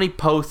how many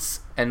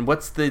posts and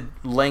what's the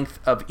length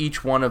of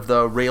each one of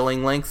the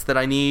railing lengths that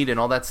I need and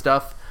all that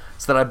stuff,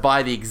 so that I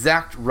buy the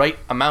exact right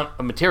amount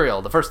of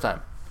material the first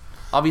time.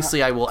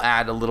 Obviously, I will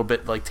add a little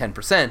bit, like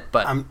 10%,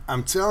 but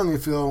I'm telling you,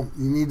 Phil,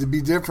 you need to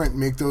be different.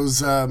 Make those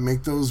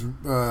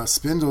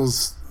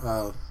spindles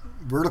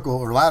vertical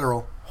or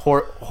lateral.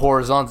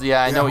 Horizontal.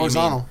 Yeah, I know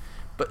horizontal. what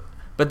you mean.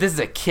 But this is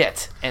a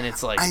kit, and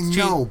it's like I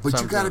know,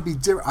 but you got to be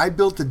different. I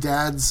built the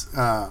dad's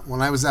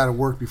when I was out of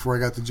work before I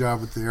got the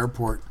job at the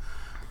airport.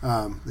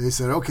 They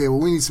said, okay, well,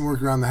 we need some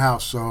work around the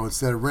house, so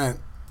instead of rent,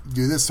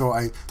 do this. So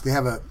they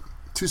have a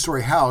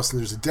 2-story house,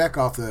 and there's a deck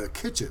off the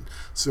kitchen,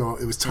 so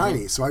it was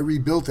tiny. So I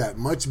rebuilt that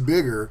much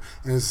bigger,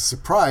 and it's a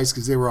surprise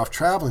because they were off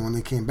traveling when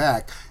they came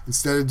back.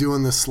 Instead of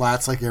doing the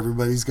slats like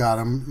everybody's got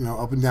them,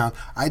 up and down,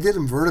 I did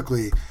them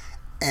vertically,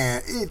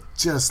 and it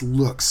just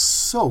looks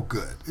so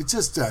good. It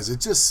just does. It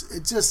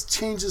just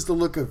changes the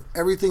look of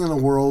everything in the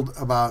world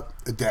about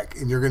a deck,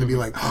 and you're going to be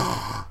like,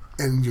 oh,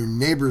 and your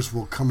neighbors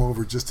will come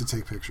over just to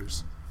take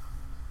pictures.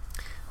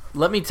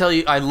 Let me tell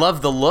you, I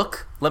love the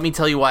look. Let me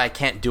tell you why I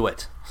can't do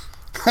it.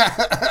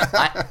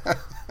 I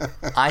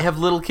have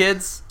little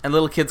kids, and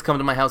little kids come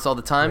to my house all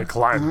the time. They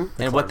climb. Mm-hmm.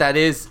 And what that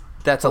is,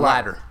 that's a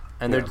ladder.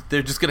 And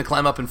they're just going to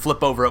climb up and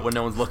flip over it when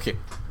no one's looking.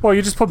 Well,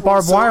 you just put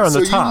barbed wire on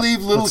the top. So you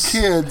leave little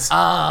kids.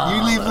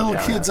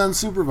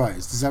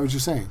 Unsupervised. Is that what you're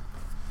saying?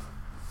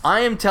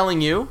 I am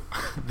telling you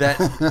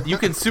that you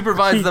can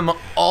supervise them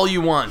all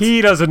you want.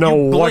 He doesn't know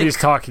what he's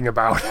talking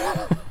about.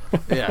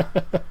 Yeah.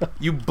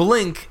 You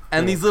blink,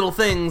 and these little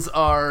things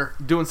are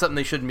doing something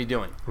they shouldn't be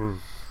doing.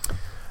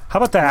 How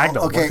about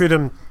diagonal? Okay. Look at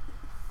him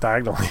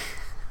diagonally.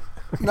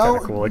 No,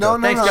 cool. No,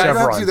 Thanks, you guys. don't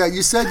have to do that.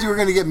 You said you were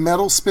going to get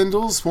metal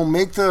spindles. Well,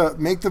 make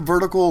the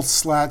vertical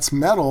slats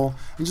metal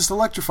and just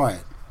electrify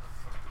it.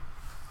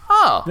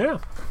 Oh. Yeah.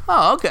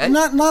 Oh, okay.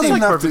 Not Seems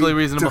enough perfectly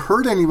reasonable. to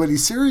hurt anybody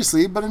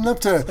seriously, but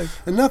enough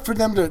for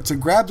them to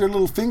grab their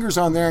little fingers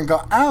on there and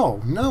go, ow,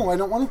 no, I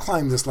don't want to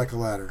climb this like a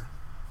ladder.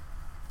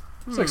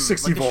 It's like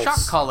 60 volts. Like a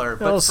shock collar,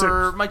 but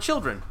for my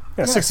children.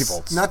 Yeah, Yes. 60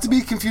 volts. Not to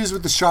be confused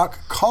with the shock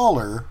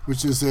collar,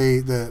 which is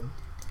the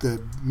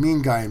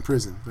mean guy in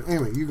prison. But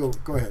anyway, you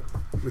go ahead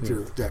with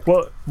your deck.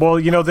 Well,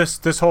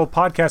 this whole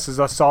podcast is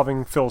us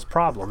solving Phil's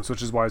problems,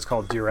 which is why it's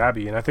called Dear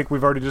Abby, and I think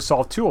we've already just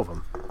solved 2 of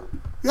them.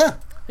 Yeah.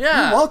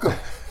 Yeah. You're welcome.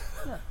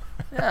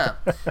 Yeah.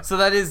 So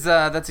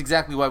that's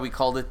exactly why we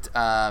called it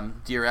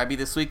Dear Abby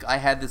this week. I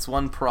had this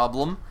one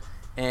problem,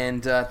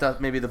 and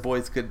thought maybe the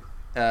boys could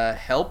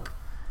help,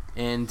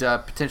 and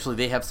potentially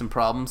they have some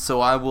problems.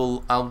 So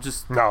I'll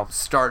just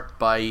start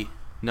by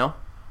no.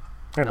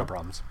 I have no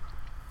problems.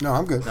 No,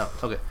 I'm good. No,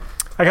 okay.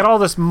 I got all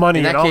this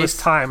money and all case,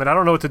 this time, and I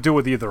don't know what to do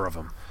with either of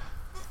them.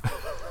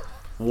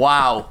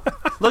 Wow.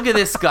 Look at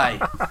this guy.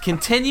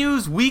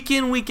 Continues week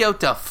in, week out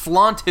to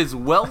flaunt his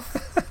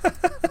wealth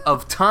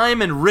of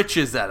time and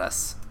riches at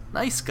us.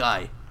 Nice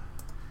guy.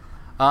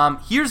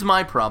 Here's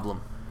my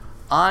problem.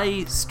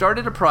 I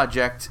started a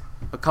project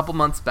a couple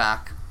months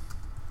back.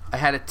 I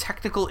had a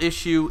technical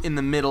issue in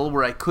the middle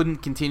where I couldn't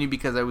continue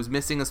because I was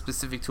missing a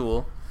specific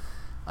tool.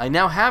 I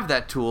now have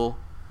that tool,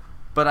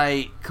 but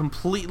I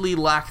completely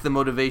lack the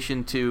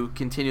motivation to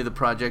continue the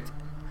project.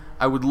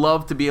 I would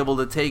love to be able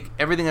to take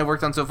everything I've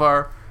worked on so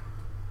far,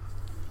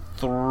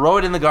 throw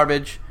it in the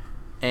garbage,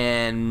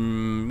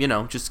 and,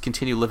 just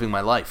continue living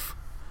my life.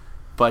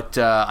 but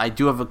I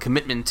do have a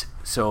commitment,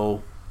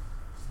 so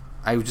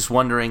I was just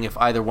wondering if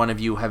either one of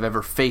you have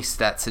ever faced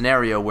that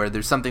scenario where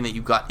there's something that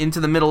you got into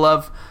the middle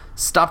of,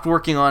 stopped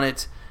working on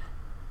it,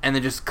 and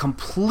then just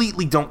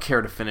completely don't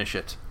care to finish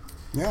it.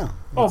 Yeah.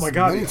 Oh my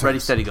God. Many Ready,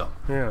 times. steady, go.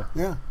 Yeah.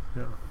 Yeah.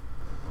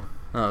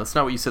 Oh, that's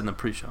not what you said in the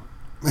pre-show.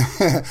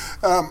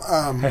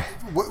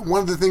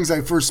 One of the things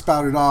I first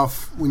spouted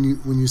off when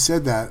you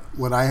said that,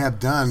 what I have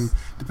done,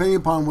 depending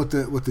upon what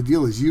the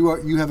deal is,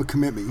 you have a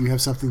commitment. You have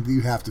something that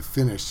you have to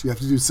finish. You have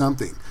to do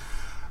something.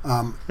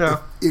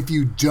 If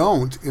you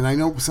don't, and I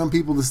know some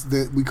people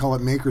that we call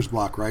it maker's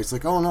block, right? It's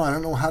like, oh no, I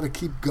don't know how to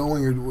keep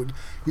going, or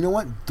you know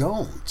what?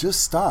 Don't,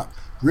 just stop.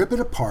 Rip it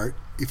apart.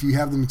 If you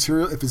have the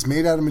material, if it's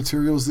made out of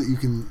materials that you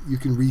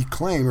can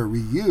reclaim or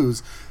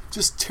reuse,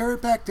 just tear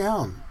it back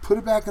down, put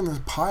it back in the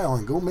pile,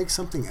 and go make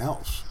something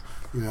else.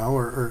 You know,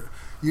 or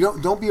you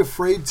don't be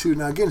afraid to.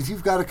 Now again, if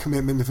you've got a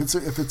commitment, if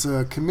it's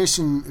a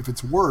commission, if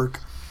it's work,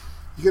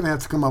 you're gonna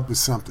have to come up with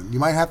something. You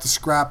might have to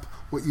scrap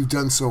what you've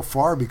done so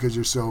far because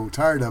you're so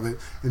tired of it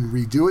and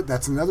redo it.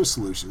 That's another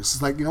solution. It's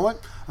just like, you know what?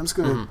 I'm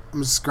gonna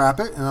scrap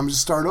it and I'm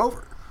just start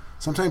over.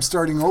 Sometimes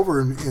starting over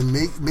and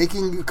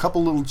making a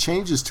couple little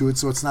changes to it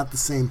so it's not the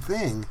same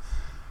thing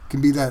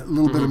can be that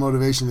little bit of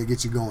motivation that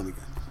gets you going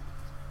again.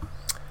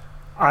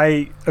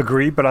 I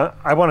agree, but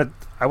I want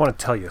to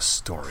tell you a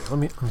story. Let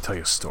me tell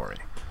you a story.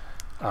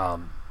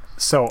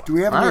 So do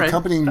we have any right.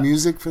 accompanying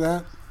music for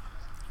that?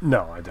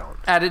 No, I don't.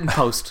 Add it in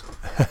post.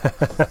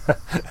 A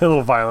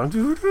little violent.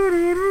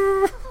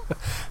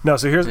 No,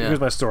 so here's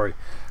my story.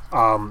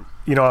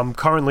 I'm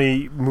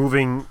currently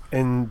moving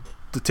and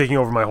taking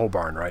over my whole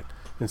barn, right?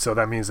 And so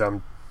that means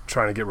I'm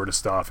trying to get rid of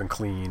stuff and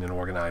clean and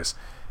organize.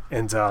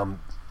 And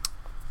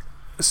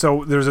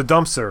so there's a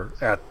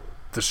dumpster at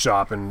the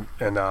shop, and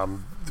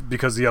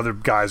because the other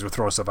guys were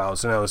throwing stuff out,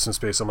 so now there's some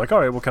space. I'm like,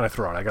 all right, what can I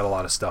throw out? I got a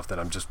lot of stuff that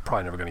I'm just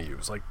probably never going to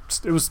use. Like,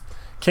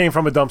 came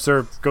from a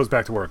dumpster, goes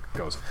back to work,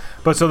 goes.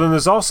 But so then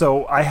there's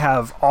also, I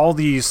have all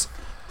these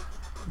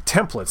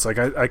templates. Like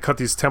I cut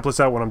these templates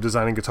out when I'm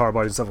designing guitar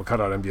bodies and stuff. I'll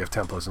cut out MDF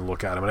templates and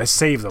look at them, and I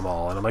save them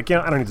all. And I'm like,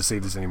 I don't need to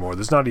save these anymore.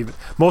 There's not even,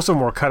 most of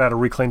them were cut out of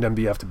reclaimed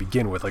MDF to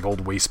begin with, like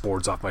old waste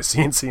boards off my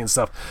CNC and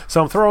stuff.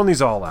 So I'm throwing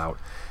these all out,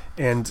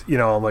 and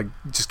I'm like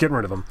just getting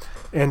rid of them.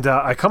 And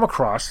I come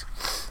across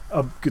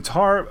a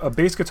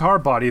bass guitar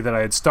body that I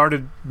had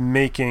started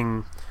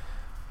making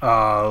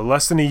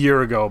less than a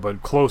year ago,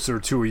 but closer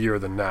to a year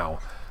than now.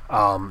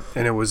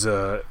 And it was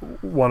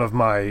one of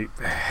my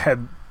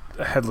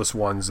headless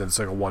ones, and it's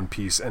like a one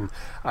piece, and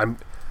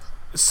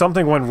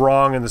something went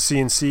wrong in the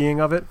CNCing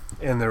of it,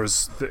 and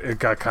it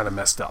got kind of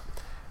messed up.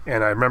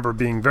 And I remember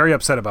being very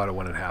upset about it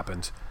when it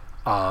happened.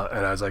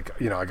 And I was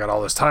like, I got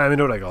all this time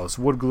into it. I got all this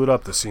wood glued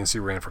up. The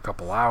CNC ran for a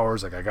couple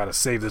hours. Like, I got to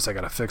save this. I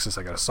got to fix this.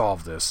 I got to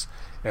solve this.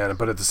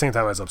 But at the same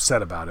time, I was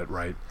upset about it,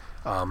 right?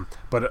 I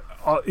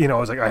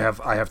was like, I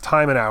have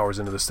time and hours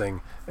into this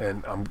thing,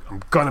 and I'm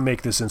gonna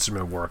make this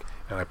instrument work.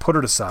 And I put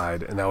it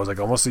aside, and that was like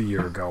almost a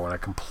year ago, and I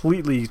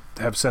completely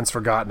have since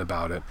forgotten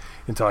about it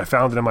until I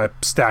found it in my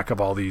stack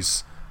of all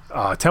these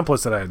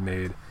templates that I had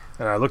made.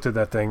 And I looked at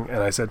that thing,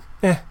 and I said,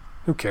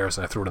 who cares?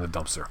 And I threw it in the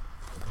dumpster.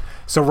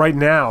 So right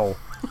now,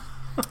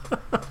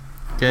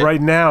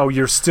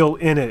 you're still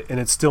in it, and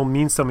it still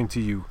means something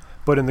to you.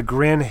 But in the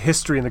grand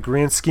history, in the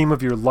grand scheme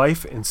of your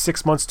life, in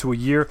 6 months to a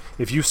year,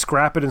 if you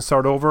scrap it and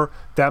start over,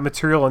 that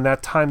material and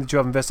that time that you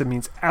have invested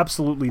means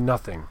absolutely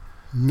nothing.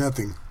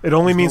 Nothing. It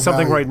only means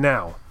something right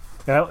now.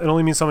 It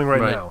only means something right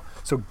now.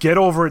 So get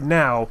over it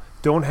now.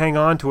 Don't hang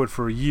on to it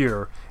for a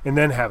year and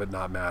then have it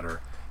not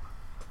matter.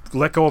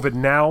 Let go of it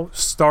now.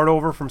 Start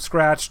over from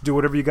scratch. Do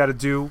whatever you got to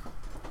do.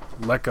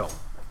 Let go.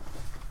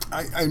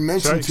 I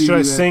mentioned to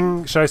you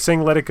Should I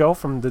sing "Let It Go"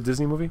 from the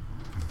Disney movie?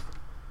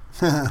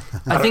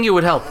 I think it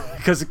would help.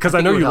 Because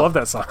I know you love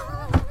that song.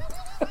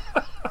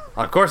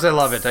 Of course I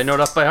love it. I know it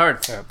off by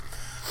heart. Yeah.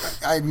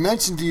 I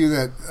mentioned to you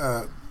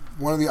that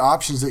one of the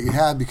options that you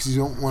had, because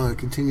you don't want to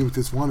continue with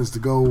this one, is to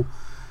go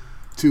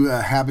to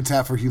a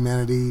Habitat for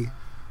Humanity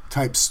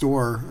type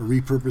store, a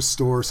repurposed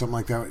store or something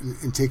like that,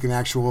 and take an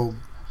actual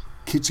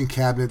kitchen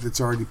cabinet that's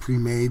already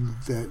pre-made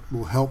that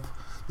will help.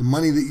 The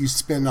money that you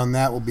spend on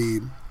that will be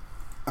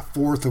a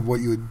fourth of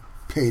what you would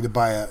pay to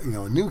buy a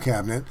new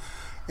cabinet.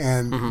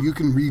 And you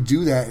can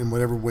redo that in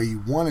whatever way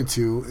you wanted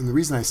to. And the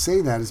reason I say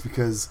that is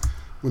because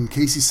when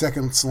Casey's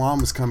second salon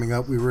was coming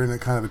up, we were in a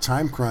kind of a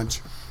time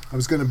crunch. I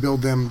was going to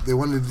build them. They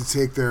wanted to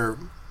take their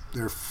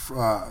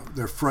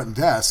front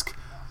desk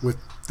with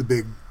the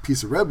big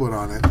piece of redwood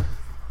on it,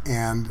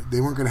 and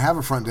they weren't going to have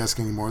a front desk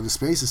anymore. The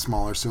space is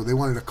smaller, so they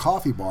wanted a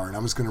coffee bar, and I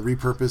was going to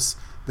repurpose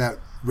that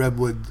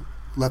redwood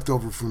left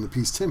over from the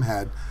piece Tim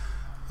had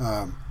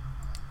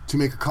to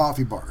make a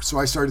coffee bar. So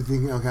I started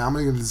thinking, okay, I'm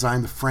going to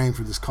design the frame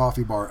for this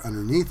coffee bar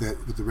underneath it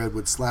with the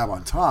redwood slab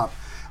on top.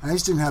 And I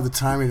just didn't have the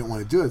time. I didn't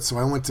want to do it. So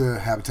I went to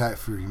Habitat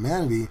for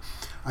Humanity.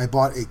 I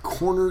bought a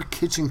corner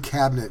kitchen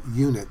cabinet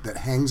unit that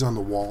hangs on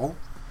the wall.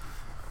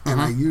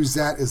 And I used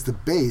that as the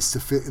base to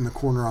fit in the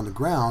corner on the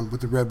ground with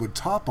the redwood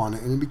top on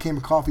it. And it became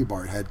a coffee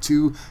bar. It had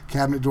two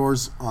cabinet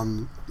doors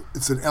on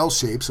it's an L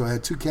shape, so I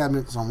had 2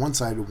 cabinets on one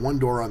side and 1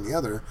 door on the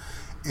other,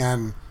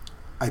 and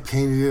I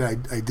painted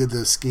it. I did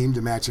the scheme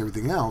to match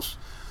everything else.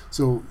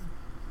 So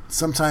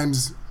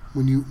sometimes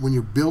when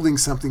you're building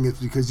something, it's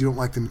because you don't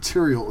like the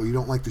material, or you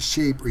don't like the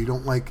shape, or you're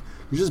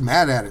just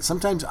mad at it.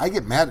 Sometimes I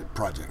get mad at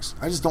projects.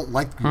 I just don't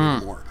like you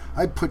anymore.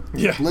 I put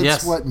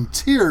blood, sweat, and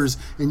tears,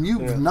 and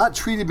you've not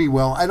treated me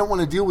well. I don't want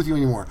to deal with you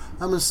anymore.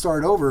 I'm going to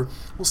start over.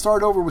 We'll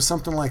start over with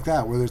something like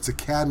that, whether it's a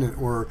cabinet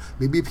or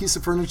maybe a piece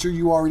of furniture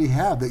you already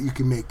have that you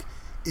can make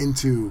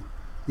into,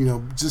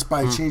 just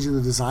by changing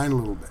the design a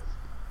little bit.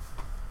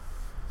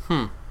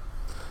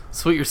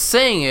 So what you're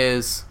saying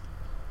is,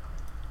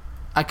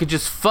 I could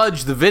just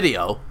fudge the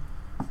video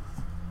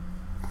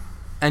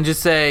and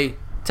just say,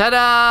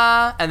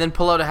 ta-da, and then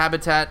pull out a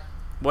Habitat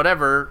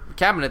whatever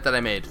cabinet that I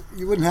made.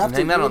 You wouldn't have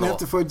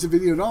to fudge the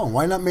video at all.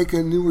 Why not make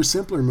a newer,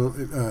 simpler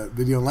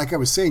video? And like I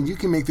was saying, you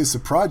can make this a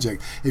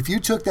project. If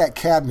you took that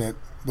cabinet,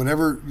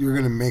 whatever you're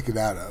going to make it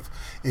out of,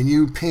 and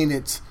you paint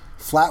it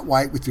flat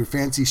white with your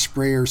fancy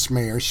sprayer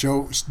smear,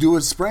 do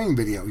a spraying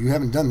video. You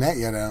haven't done that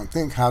yet, I don't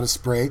think. How to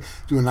spray.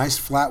 Do a nice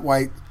flat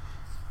white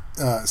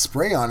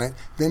spray on it.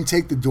 Then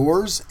take the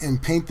doors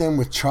and paint them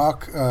with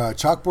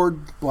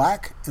chalkboard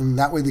black, and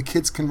that way the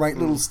kids can write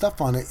little stuff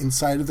on it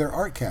inside of their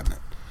art cabinet.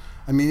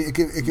 I mean, it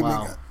can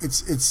make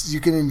it's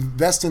you can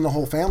invest in the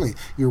whole family.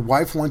 Your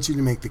wife wants you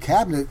to make the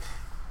cabinet.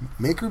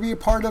 Make her be a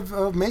part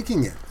of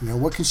making it.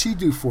 What can she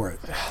do for it?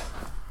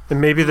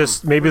 And maybe the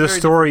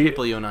story.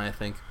 People, you and I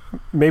think.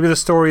 Maybe the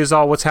story is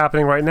all what's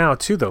happening right now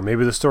too, though.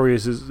 Maybe the story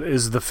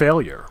is the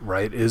failure,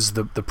 right? Is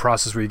the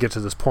process where you get to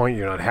this point,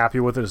 you're not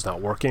happy with it, it's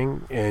not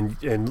working,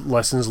 and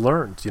lessons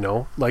learned.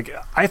 Like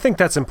I think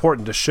that's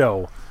important to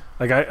show.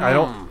 Like I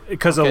don't,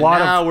 because a lot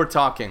now of we're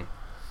talking.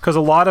 Because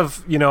a lot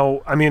of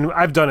I mean,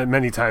 I've done it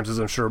many times, as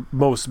I'm sure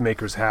most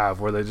makers have,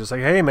 where they're just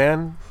like, hey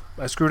man,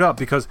 I screwed up,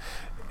 because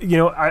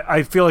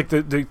I feel like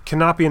there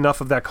cannot be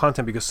enough of that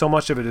content, because so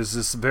much of it is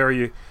this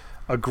very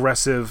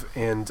aggressive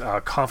and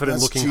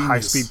confident-looking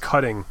high-speed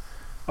cutting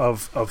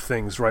of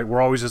things, right?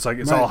 We're always just like,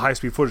 it's all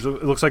high-speed footage.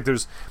 It looks like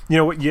there's,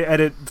 you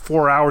edit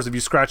 4 hours of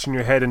you scratching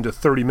your head into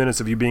 30 minutes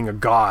of you being a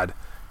god.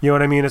 You know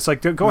what I mean? It's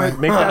like, go ahead,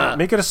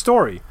 make it a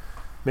story.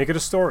 Make it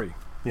a story.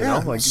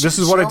 This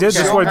is what I did. This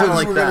is what I did.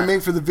 We're going to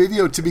make for the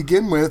video to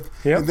begin with,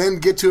 and then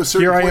get to a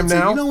certain point and say,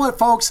 you know what,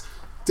 folks,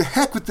 to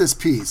heck with this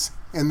piece.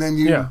 And then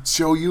you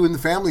show you and the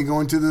family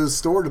going to the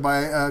store to buy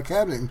a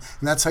cabinet, and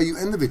that's how you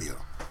end the video.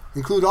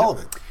 Include all of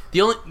it.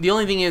 The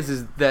only thing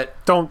is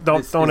that don't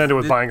end it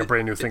with buying a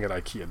brand new thing at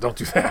IKEA. Don't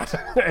do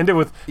that. End it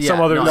with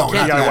some other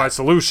DIY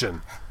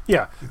solution.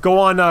 Yeah, go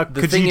on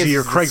Kijiji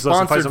or Craigslist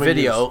and find something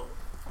video.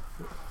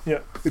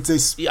 Yeah, it's a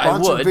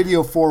sponsored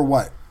video for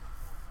what?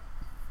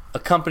 A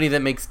company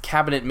that makes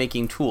cabinet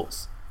making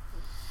tools.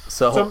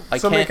 So I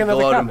can't make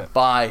another go out cabinet. and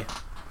buy.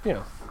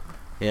 Yeah.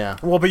 Yeah.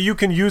 Well, but you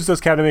can use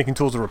those cabinet making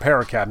tools to repair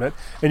a cabinet,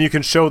 and you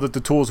can show that the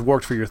tools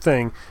worked for your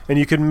thing, and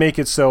you can make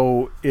it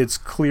so it's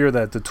clear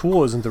that the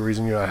tool isn't the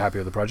reason you're not happy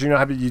with the project. You're not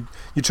happy.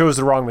 You chose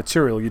the wrong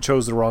material. You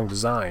chose the wrong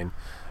design,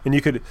 and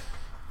you could.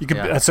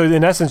 So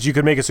in essence, you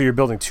could make it so you're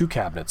building 2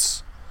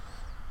 cabinets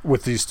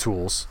with these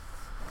tools,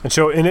 and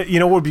show. And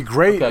what would be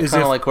great is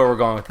kind of like where we're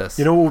going with this.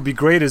 What would be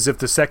great is if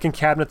the second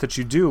cabinet that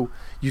you do,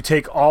 you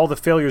take all the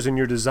failures in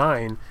your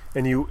design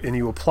and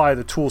you apply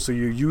the tool, so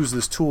you use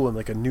this tool in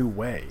like a new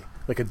way.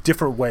 Like a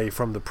different way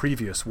from the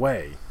previous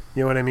way.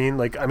 You know what I mean?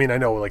 I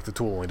know like the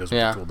tool only does what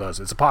the tool does.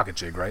 It's a pocket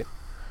jig, right?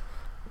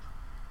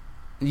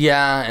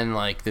 Yeah, and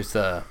like there's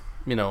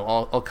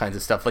all kinds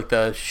of stuff, like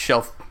the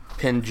shelf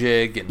pin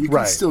jig, and you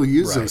can still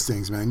use those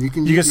things, man. You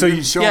can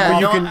show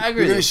I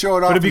agree. You're going to show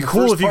it off. But it'd be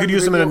cool if you could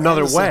use them in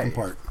another way.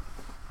 Part.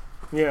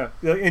 Yeah,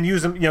 and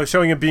use them,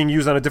 showing it being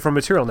used on a different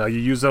material. Now you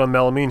use it on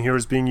melamine. Here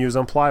it's being used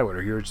on plywood,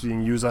 or here it's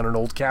being used on an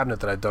old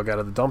cabinet that I dug out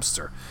of the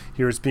dumpster.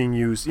 Here it's being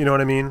used. You know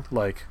what I mean?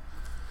 Like.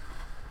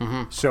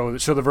 Show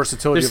the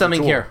versatility. There's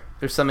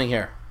something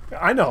here.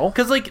 I know,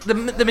 because like the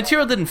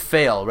material didn't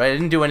fail, right? I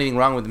didn't do anything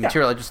wrong with the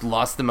material. I just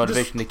lost the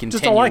motivation to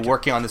continue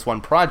working on this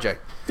one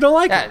project. You don't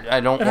like it.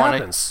 I don't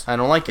want it. I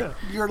don't like it.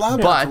 You're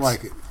allowed not to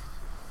like it.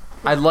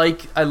 I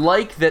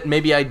like that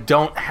maybe I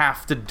don't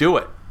have to do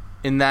it.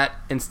 In that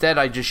instead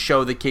I just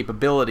show the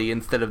capability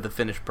instead of the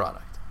finished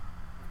product.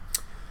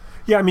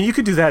 Yeah, I mean, you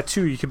could do that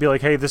too. You could be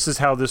like, hey, this is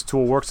how this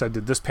tool works. I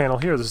did this panel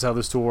here. This is how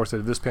this tool works. I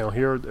did this panel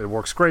here. It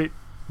works great.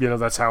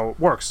 That's how it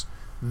works.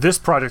 This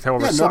project,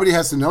 however, sucks nobody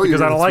has to know you're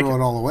going to throw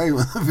it all away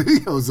when the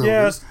video's over.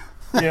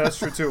 Yeah, that's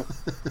true too.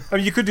 I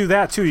mean, you could do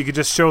that too. You could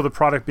just show the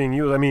product being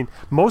used. I mean,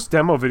 most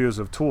demo videos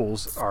of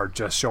tools are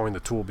just showing the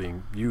tool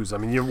being used. I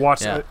mean, you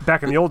watch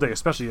back in the old day,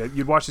 especially,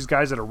 you'd watch these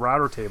guys at a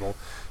router table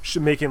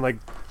making like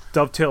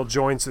dovetail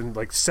joints in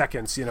like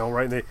seconds,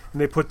 right? And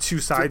they put 2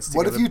 sides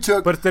together. What if you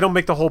took? But they don't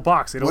make the whole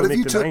box. They don't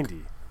make the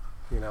 90.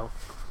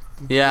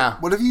 Yeah.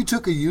 What if you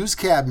took a used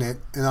cabinet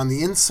and on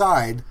the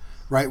inside,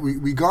 right,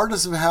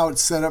 regardless of how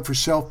it's set up for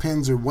shelf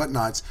pins or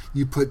whatnots,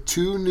 you put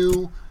 2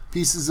 new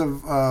pieces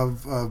of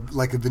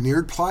like a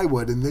veneered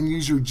plywood, and then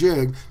use your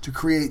jig to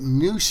create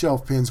new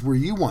shelf pins where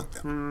you want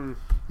them.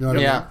 You know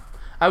what I mean?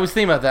 I was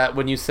thinking about that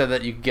when you said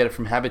that you could get it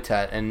from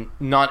Habitat, and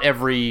not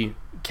every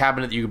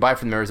cabinet that you could buy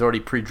from there is already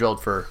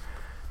pre-drilled for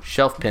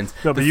shelf pins.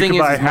 No, but the you thing can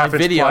buy is my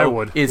half-inch video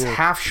plywood. is Yeah.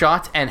 half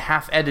shot and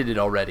half edited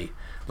already.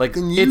 Like,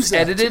 Then use it's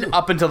that, edited too.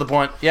 up until the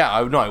point. Yeah,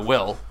 I know I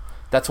will.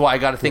 That's why I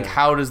got to think, Yeah.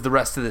 how does the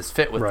rest of this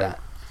fit with Right. that?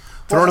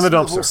 Throw it in the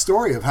that's whole dumpster.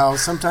 story of how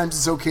sometimes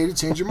it's okay to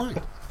change your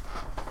mind.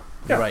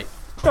 Yeah. Right.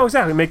 No,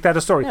 exactly. Make that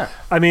a story. Yeah.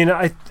 I mean,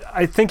 I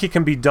think it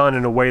can be done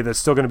in a way that's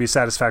still going to be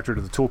satisfactory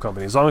to the tool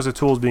company, as long as the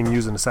tool is being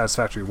used in a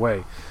satisfactory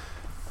way.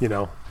 You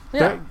know.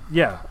 Yeah. I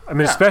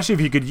mean, Yeah. especially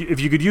if you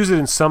could use it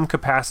in some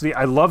capacity.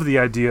 I love the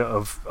idea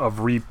of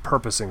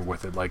repurposing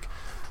with it, like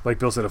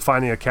Bill said, of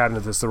finding a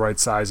cabinet that's the right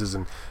sizes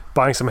and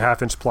buying some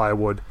 1/2-inch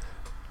plywood,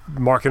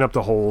 marking up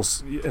the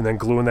holes, and then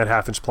gluing that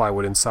 1/2-inch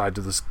plywood inside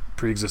to this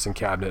pre-existing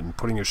cabinet and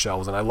putting your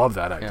shelves. And I love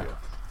that idea.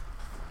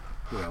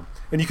 You know,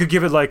 and you could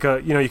give it like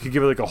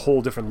a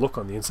whole different look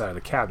on the inside of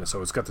the cabinet.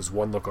 So it's got this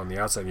one look on the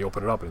outside, and you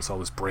open it up, and it's all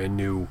this brand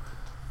new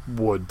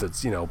wood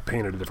that's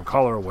painted a different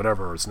color or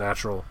whatever, or it's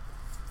natural.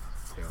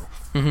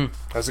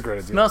 That's a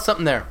great idea. No,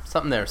 something there.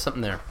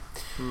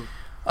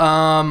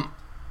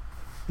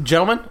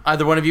 Gentlemen,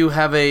 either one of you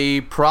have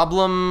a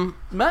problem?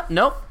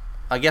 Nope.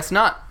 I guess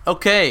not.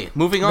 Okay,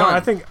 moving on. No,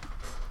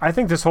 I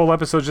think this whole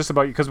episode is just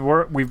about, because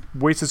we've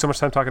wasted so much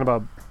time talking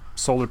about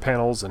solar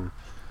panels and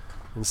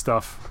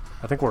stuff.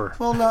 I think we're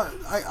Well, no,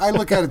 I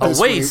look at it a this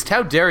waste. way.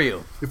 How dare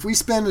you? If we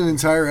spend an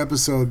entire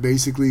episode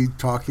basically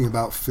talking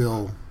about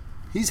Phil,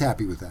 he's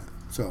happy with that.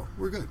 So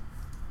we're good.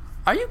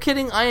 Are you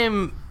kidding? I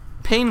am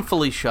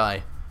painfully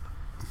shy.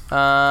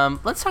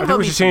 Let's talk I about think we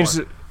me should some change.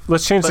 more.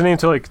 Let's change the name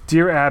to like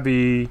Dear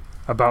Abby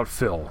about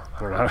Phil. I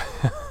don't know.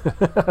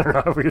 I don't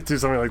know if we could do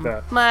something like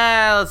that.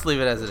 Nah, let's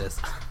leave it as it is.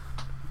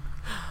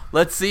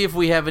 Let's see if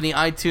we have any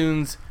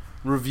iTunes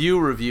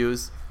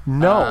reviews.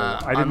 No, I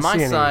didn't On my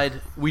see any.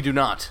 side, we do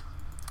not.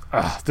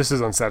 This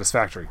is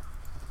unsatisfactory.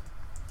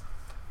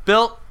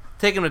 Bill,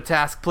 take him to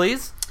task,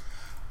 please.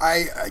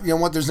 You know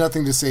what? There's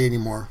nothing to say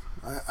anymore.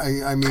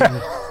 I mean,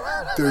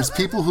 there's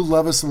people who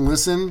love us and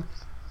listen,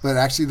 but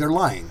actually they're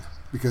lying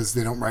because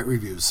they don't write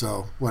reviews.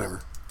 So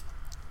whatever.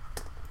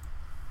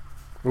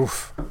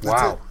 Oof! That's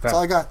Wow, it. That's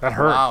all I got. That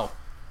hurt.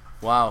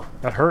 Wow.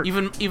 That hurt.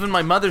 Even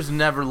my mother's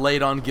never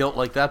laid on guilt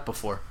like that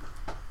before.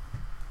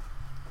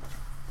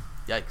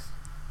 Yikes.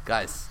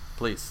 Guys,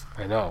 please.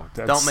 I know.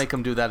 Don't make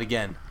them do that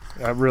again.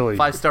 Really.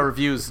 5-star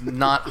reviews,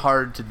 not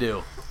hard to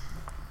do.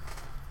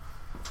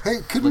 Hey,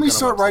 couldn't Look we on a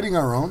start website. writing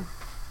our own?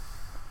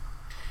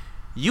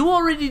 You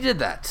already did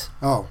that.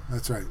 Oh,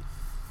 that's right.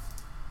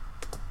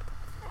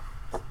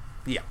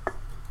 Yeah.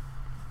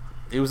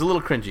 It was a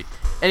little cringy.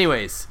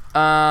 Anyways,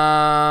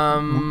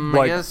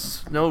 I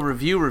guess no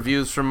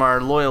reviews from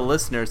our loyal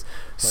listeners.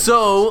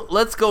 So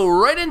let's go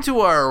right into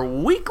our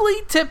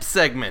weekly tip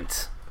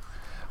segment.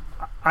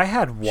 I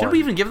had one. Should we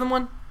even give them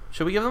one?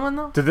 Should we give them one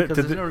though? Did it-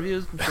 Because did there's it- no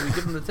reviews. Should we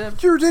give them the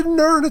tip? You didn't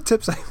earn a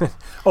tip segment.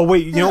 Oh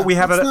wait, you know what we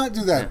have? Let's not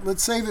do that.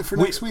 Let's save it for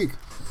next week.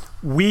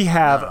 We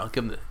have I'll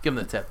give them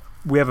the tip.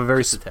 we have a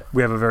very the tip.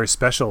 we have a very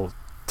special.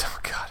 Oh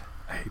God,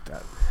 I hate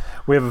that.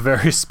 We have a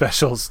very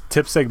special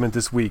tip segment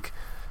this week,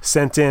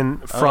 sent in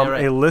from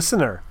right. a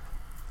listener.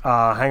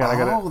 Hang on, I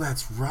gotta. Oh,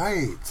 that's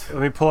right.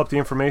 Let me pull up the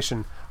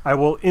information. I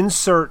will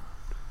insert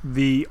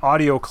the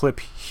audio clip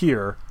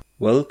here.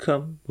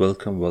 Welcome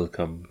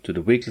to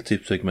the weekly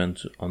tip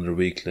segment on the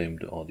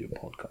Reclaimed Audio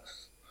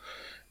Podcast.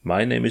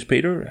 My name is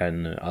Peter,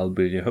 and I'll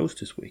be your host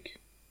this week.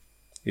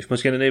 If my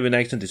Scandinavian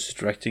accent is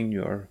distracting,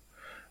 you are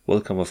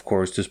welcome, of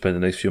course, to spend the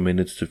next few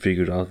minutes to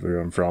figure out where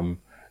I'm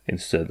from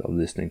instead of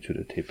listening to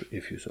the tip,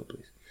 if you so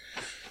please.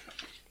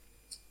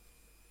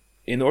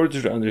 In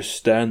order to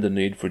understand the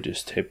need for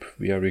this tip,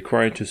 we are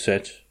required to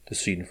set the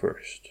scene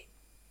first.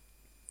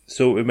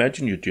 So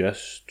imagine you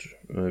just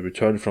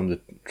returned from the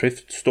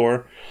thrift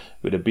store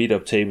with a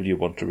beat-up table you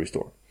want to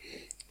restore.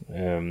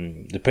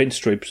 The paint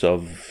strips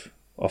off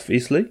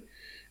easily,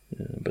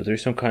 but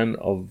there's some kind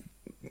of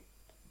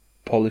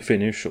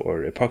polyfinish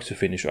or epoxy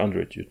finish under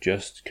it you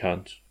just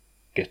can't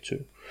get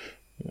to.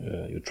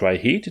 You try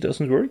heat, it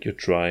doesn't work. You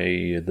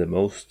try the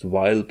most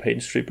vile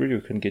paint stripper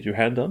you can get your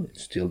hand on, it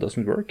still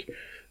doesn't work.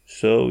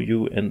 So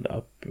you end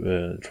up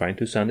trying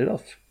to sand it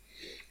off.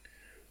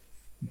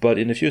 But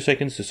in a few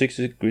seconds, the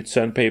 60 grit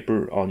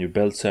sandpaper on your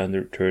belt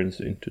sander turns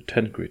into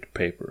 10 grit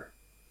paper,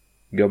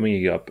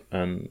 gumming it up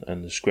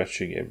and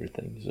scratching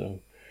everything.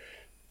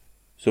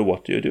 So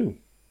what do?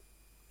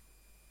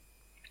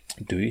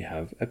 Do you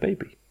have a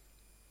baby?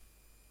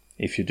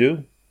 If you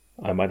do,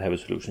 I might have a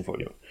solution for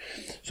you.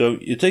 So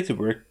you take the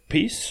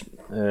workpiece,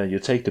 you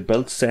take the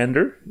belt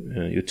sander,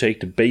 you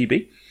take the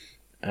baby,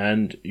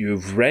 and you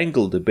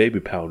wrangle the baby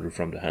powder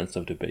from the hands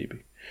of the baby.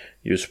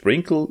 You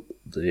sprinkle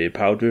the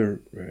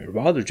powder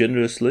rather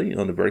generously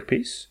on the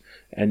workpiece,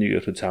 and you go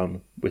to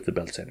town with the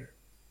belt sander.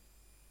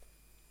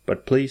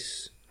 But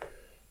please,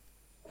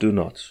 do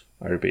not,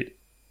 I repeat,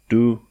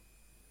 do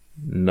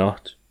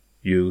not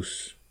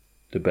use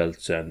the belt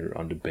sander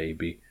on the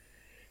baby.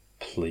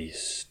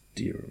 Please,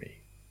 dear me.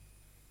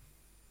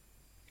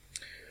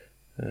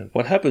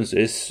 What happens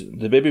is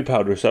the baby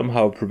powder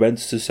somehow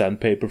prevents the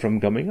sandpaper from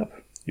gumming up.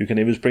 You can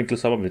even sprinkle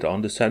some of it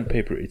on the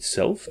sandpaper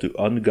itself to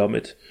ungum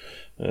it,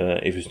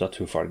 if it's not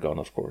too far gone,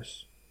 of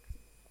course.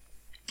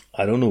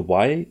 I don't know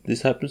why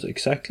this happens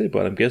exactly,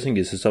 but I'm guessing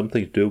this is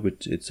something to do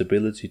with its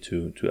ability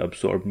to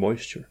absorb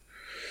moisture.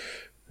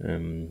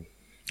 And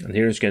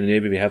here in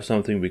Scandinavia we have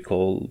something we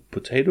call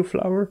potato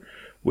flour,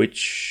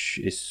 which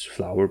is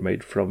flour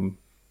made from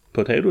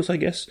potatoes, I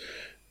guess.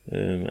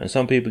 And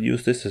some people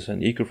use this as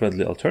an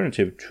eco-friendly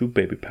alternative to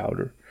baby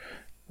powder.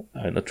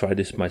 I've not tried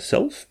this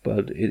myself,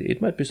 but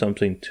it might be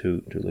something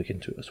to look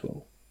into as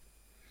well.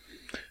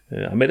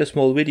 I made a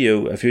small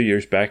video a few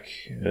years back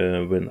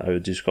when I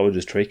discovered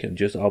this trick and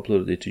just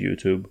uploaded it to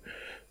YouTube.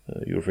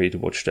 You're free to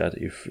watch that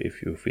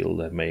if you feel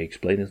that may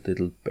explain it a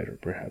little better,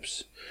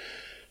 perhaps.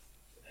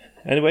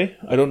 Anyway,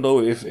 I don't know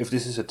if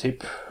this is a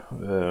tip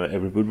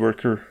every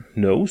woodworker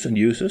knows and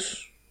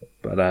uses,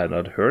 but I had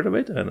not heard of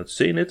it. I had not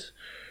seen it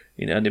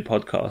in any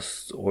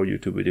podcast or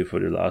YouTube video for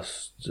the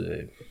last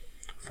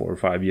 4 or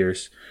 5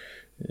 years.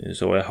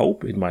 So I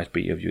hope it might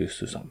be of use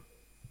to some.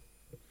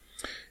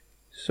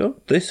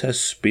 So this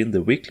has been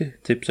the weekly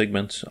tip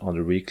segment on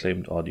the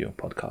Reclaimed Audio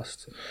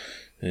podcast.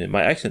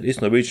 My accent is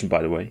Norwegian,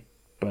 by the way,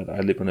 but I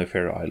live on the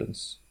Faroe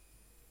Islands.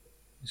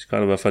 It's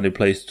kind of a funny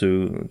place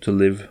to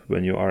live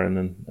when you are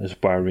an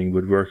aspiring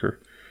woodworker,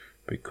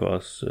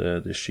 because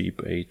the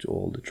sheep ate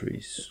all the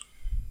trees.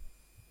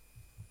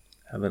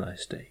 Have a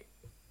nice day.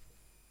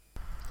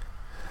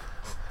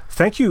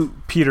 Thank you,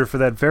 Peter, for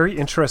that very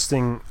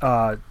interesting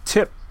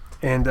tip.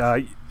 And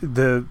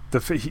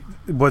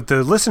what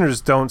the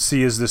listeners don't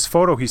see is this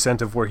photo he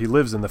sent of where he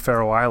lives in the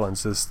Faroe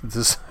Islands. This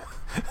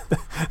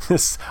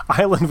this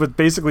island with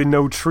basically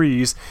no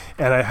trees,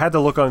 and I had to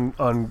look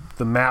on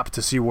the map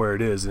to see where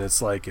it is. And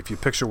it's like, if you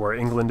picture where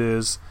England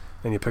is,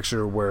 and you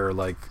picture where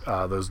like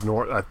those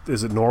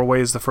is it Norway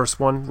is the first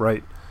one,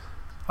 right?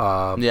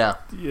 Yeah,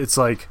 it's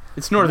like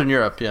it's Northern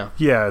Europe.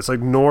 Yeah, it's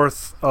like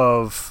north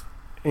of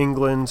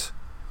England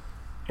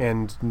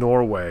and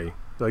Norway,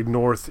 like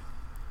north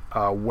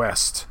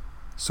west,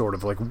 sort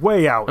of like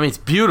way out. I mean, it's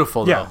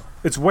beautiful though. Yeah,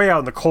 it's way out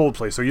in the cold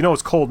place, so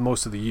it's cold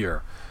most of the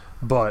year,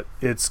 but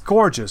it's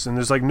gorgeous. And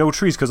there's like no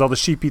trees because all the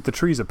sheep eat the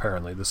trees.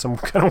 Apparently, there's some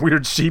kind of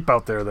weird sheep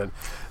out there that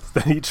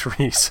eat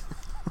trees.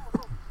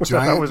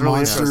 Giant was really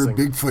monster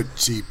interesting. Bigfoot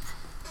sheep.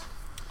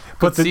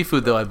 But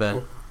seafood though, I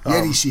bet.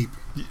 Yeti sheep.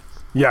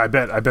 Yeah, I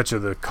bet you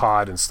the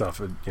cod and stuff,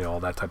 and all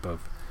that type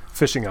of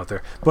fishing out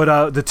there.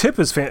 But the tip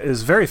is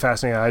very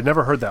fascinating. I'd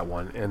never heard that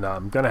one, and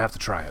I'm gonna have to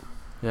try it.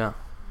 Yeah.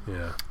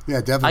 Yeah,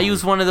 definitely. I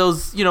use one of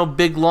those,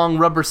 big long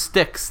rubber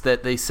sticks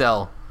that they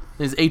sell.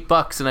 It's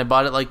 $8, and I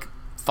bought it like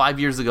 5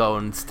 years ago,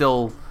 and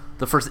still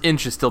the first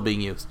inch is still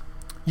being used.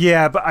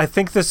 Yeah, but I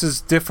think this is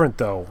different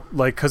though,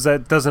 like because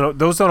those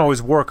don't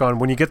always work on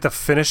when you get the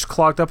finish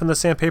clogged up in the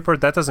sandpaper.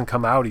 That doesn't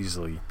come out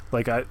easily.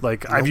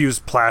 I've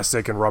used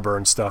plastic and rubber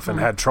and stuff and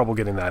had trouble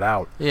getting that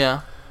out.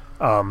 Yeah.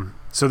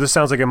 So this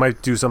sounds like it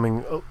might do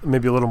something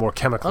maybe a little more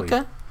chemically.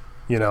 Okay.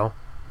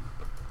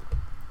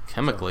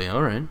 Chemically,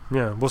 all right.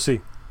 Yeah, we'll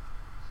see.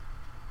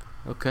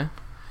 Okay.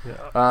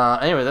 Yeah.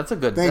 Anyway, that's a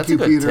good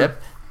Peter.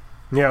 tip.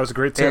 Yeah, it was a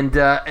great tip.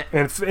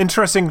 And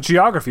interesting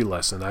geography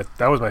lesson.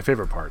 That was my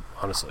favorite part,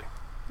 honestly.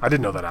 I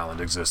didn't know that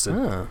island existed.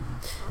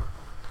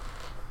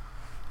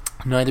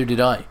 Neither did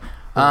I.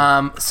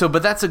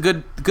 But that's a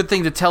good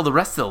thing to tell the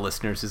rest of the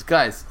listeners is,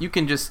 guys, you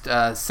can just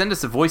send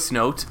us a voice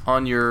note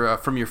on your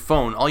from your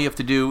phone. All you have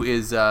to do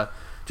is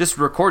just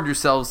record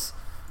yourselves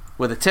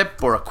with a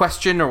tip or a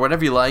question or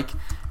whatever you like,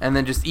 and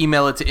then just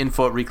email it to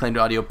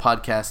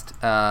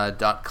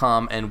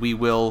info@reclaimedaudiopodcast.com, and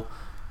we'll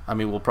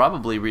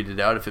probably read it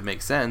out if it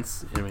makes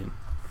sense. Right?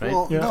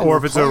 Well, or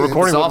if it's a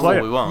recording, we'll play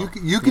it. We won't.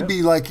 You could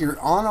be like,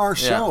 you're on our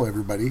show,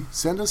 everybody.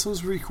 Send us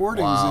those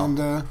recordings,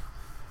 and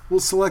we'll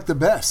select the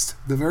best,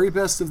 the very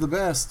best of the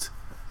best,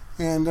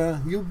 and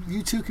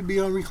you too could be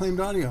on Reclaimed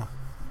Audio.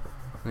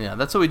 Yeah,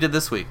 that's what we did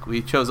this week.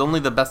 We chose only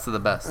the best of the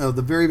best. Oh,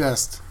 the very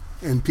best.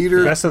 And Peter,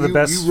 the best of the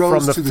best you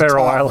rose from the to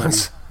Faroe top,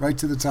 Islands. buddy. Right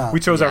to the top.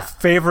 We chose our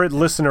favorite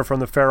listener from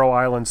the Faroe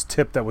Islands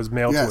tip that was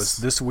mailed to us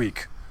this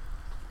week.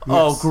 Yes.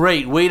 Oh,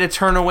 great. Way to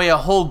turn away a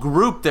whole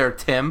group there,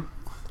 Tim.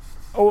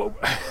 Oh,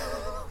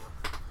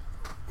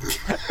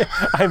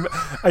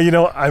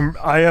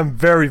 I am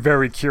very,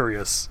 very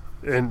curious.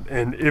 And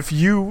if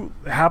you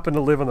happen to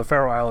live on the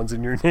Faroe Islands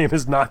and your name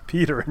is not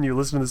Peter and you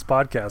listen to this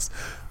podcast,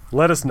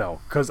 let us know,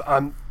 because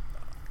I'm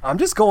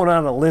just going out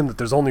on a limb that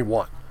there's only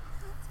one.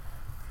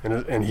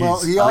 And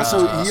he's he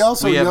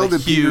also yelled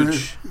at Peter.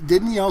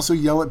 Didn't he also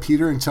yell at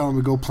Peter and tell him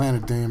to go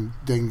plant a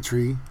dang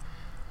tree?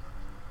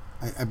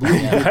 I believe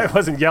he did. I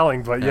wasn't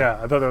yelling, but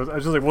I thought I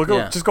was just like, well,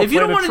 just go. If you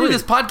don't want to do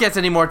this podcast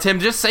anymore,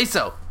 Tim, just say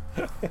so.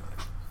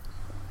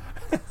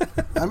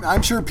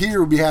 I'm sure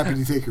Peter would be happy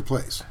to take your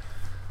place.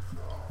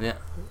 Yeah.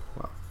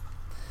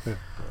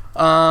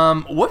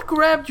 What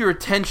grabbed your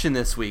attention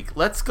this week?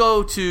 Let's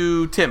go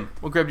to Tim.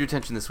 What grabbed your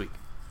attention this week?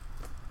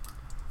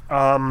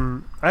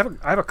 I have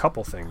a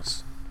couple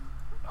things.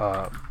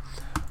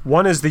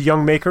 One is the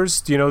Young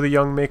Makers. Do you know the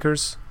Young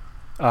Makers?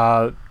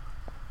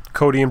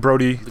 Cody and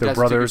Brody, the their guys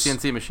brothers. Who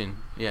took your CNC machine.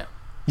 Yeah.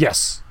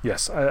 Yes.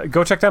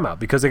 Go check them out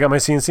because they got my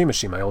CNC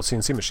machine, my old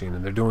CNC machine,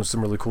 and they're doing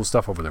some really cool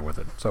stuff over there with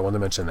it. So I wanted to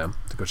mention them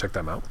to go check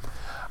them out.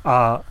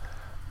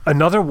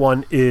 Another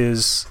one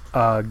is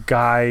a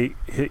guy.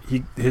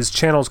 His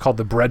channel is called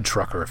The Bread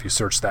Trucker. If you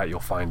search that, you'll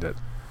find it.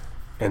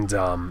 And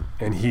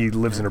he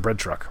lives in a bread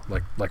truck,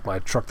 like my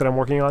truck that I'm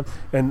working on.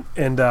 And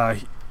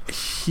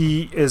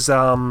he is.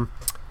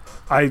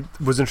 I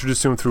was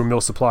introduced to him through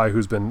Mill Supply,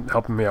 who's been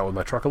helping me out with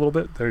my truck a little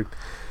bit.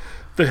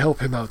 They help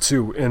him out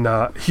too, and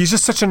he's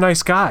just such a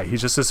nice guy. He's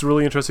just this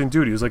really interesting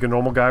dude. He was like a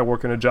normal guy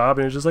working a job,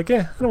 and he's just like,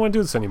 I don't want to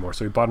do this anymore.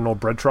 So he bought an old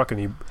bread truck,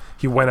 and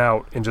he went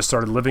out and just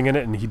started living in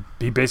it. And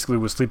he basically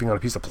was sleeping on a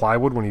piece of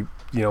plywood when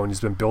and he's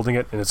been building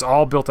it, and it's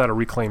all built out of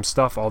reclaimed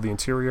stuff, all the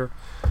interior,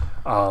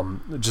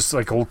 just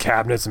like old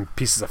cabinets and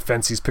pieces of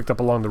fence he's picked up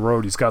along the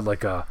road. He's got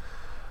like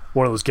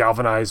one of those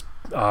galvanized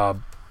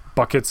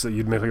buckets that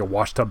you'd make like a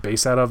washtub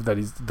base out of.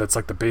 That's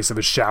like the base of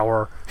his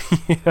shower,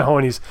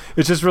 and it's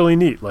just really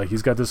neat. Like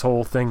he's got this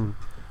whole thing,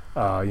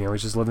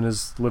 he's just living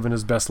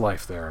his best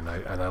life there, and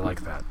I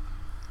like that.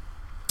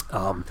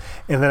 And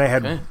then I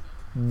had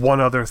one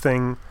other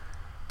thing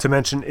to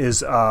mention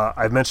is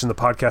I've mentioned the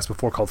podcast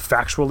before called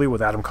Factually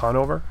with Adam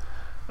Conover.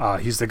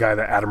 He's the guy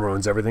that Adam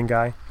Ruins Everything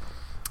guy,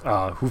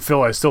 who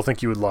Phil I still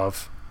think you would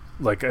love.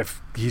 Like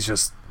if he's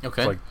just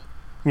like,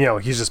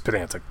 he's just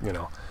pedantic,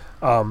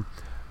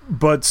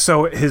 But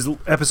so his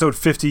episode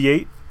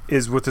 58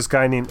 is with this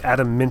guy named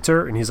Adam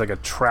Minter, and he's like a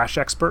trash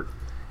expert,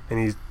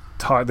 and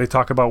they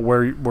talk about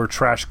where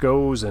trash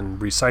goes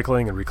and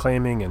recycling and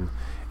reclaiming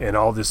and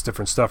all this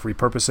different stuff,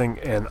 repurposing,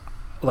 and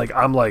like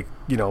I'm like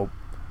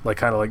like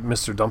kind of like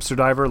Mr. Dumpster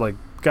Diver like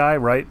guy,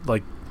 right?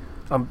 Like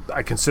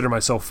I consider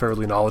myself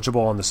fairly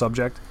knowledgeable on the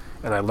subject,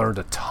 and I learned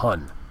a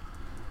ton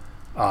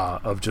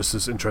of just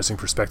this interesting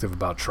perspective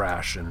about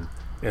trash and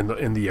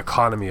in the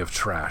economy of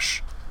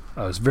trash.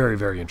 It's very,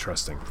 very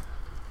interesting.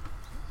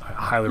 I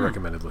highly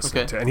recommended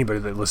listening to anybody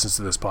that listens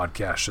to this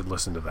podcast should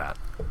listen to that.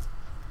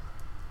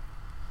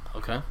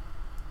 Okay.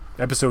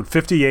 Episode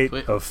 58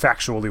 of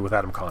Factually with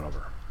Adam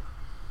Conover.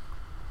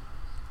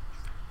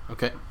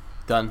 Okay,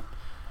 done.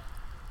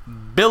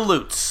 Bill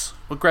Lutz,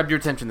 what grabbed your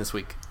attention this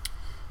week?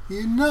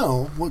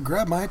 What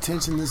grabbed my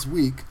attention this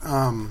week?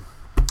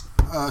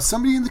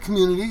 Somebody in the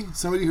community,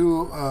 somebody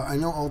who I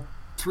know all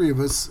three of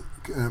us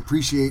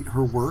appreciate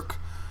her work.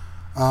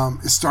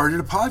 Started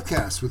a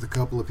podcast with a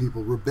couple of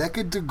people.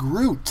 Rebecca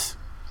DeGroot.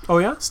 Oh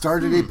yeah,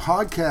 started a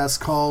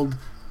podcast called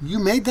 "You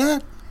Made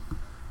That,"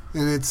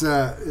 and it's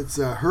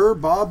her,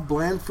 Bob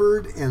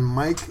Blanford, and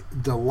Mike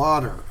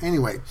DeLauder.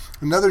 Anyway,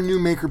 another new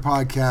maker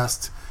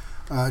podcast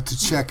to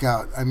check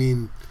out. I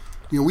mean,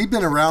 we've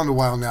been around a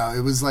while now. It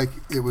was my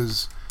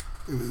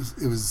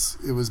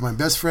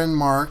best friend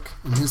Mark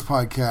and his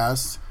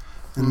podcast,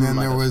 and then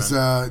there was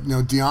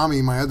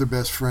Diami, my other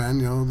best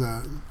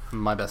friend.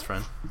 My best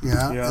friend.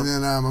 Yeah. And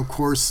then of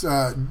course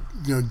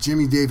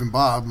Jimmy, Dave, and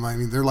Bob. I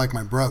mean, they're like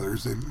my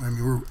brothers.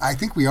 I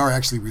think we are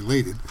actually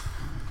related.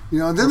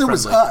 And then there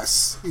was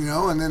us.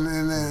 And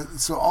then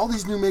so all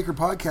these new maker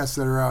podcasts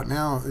that are out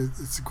now.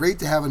 It's great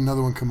to have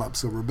another one come up.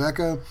 So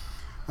Rebecca,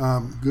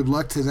 good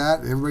luck to that.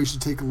 Everybody should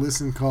take a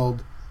listen.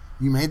 Called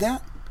 "You Made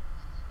That."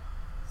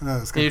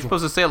 You're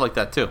supposed to say it like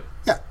that too.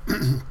 Yeah.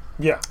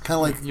 Yeah. Kind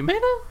of like "You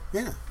made that."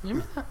 Yeah. You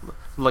made that.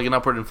 Like an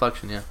upward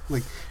inflection, yeah.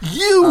 Like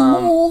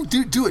you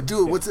do it.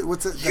 What's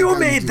it? You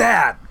made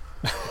that.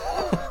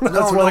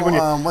 That's more like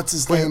when what's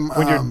his name?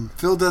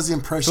 Phil does the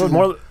impression.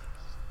 So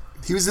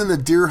he was in The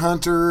Deer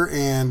Hunter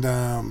and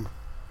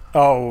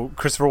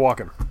Christopher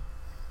Walken.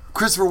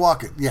 Christopher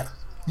Walken, yeah.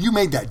 You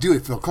made that. Do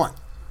it, Phil. Come on.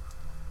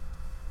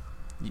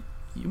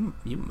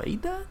 You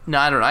made that? No,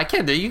 I don't know. I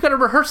can't do it. You got to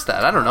rehearse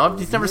that. I don't know.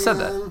 He's never said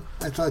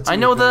that. I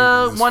know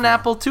the one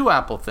apple, two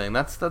apple thing.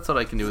 That's what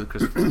I can do with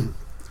Christopher.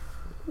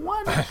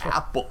 One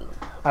apple.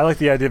 I like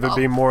the idea of it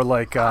being more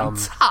like on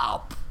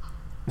top.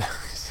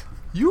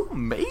 You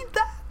made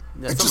that?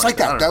 It's just like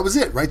that. That was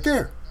it, right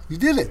there. You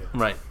did it.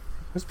 Right.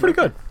 It's pretty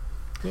good.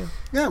 Yeah,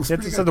 it was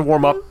pretty good. Had to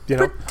warm up.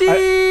 Pretty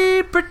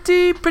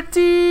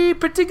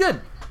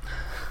good.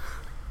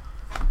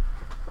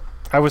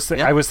 I was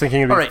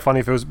thinking it'd be funny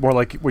if it was more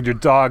like when your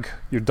dog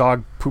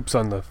poops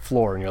on the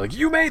floor and you're like,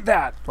 you made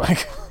that,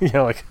 like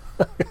like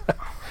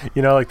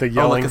like the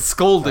yelling, like a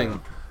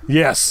scolding.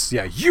 Yes,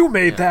 yeah, you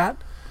made that.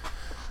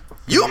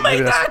 You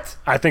made that.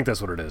 I think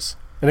that's what it is,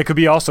 and it could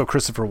be also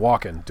Christopher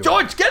Walken.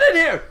 George, get in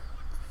here.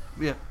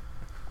 Yeah.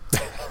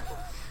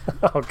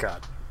 Oh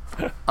God.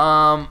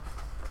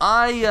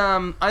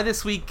 I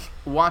this week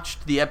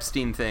watched the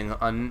Epstein thing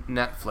on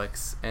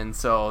Netflix, and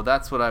so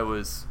that's what I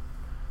was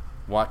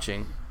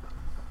watching.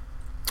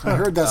 I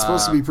heard that's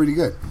supposed to be pretty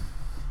good.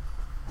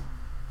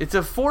 It's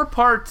a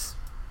 4-part,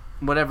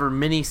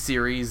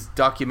 mini-series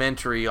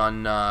documentary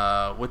on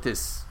what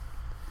this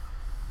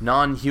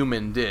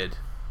non-human did.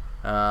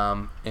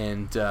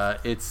 And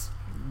it's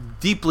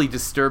deeply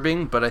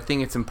disturbing, but I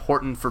think it's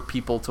important for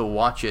people to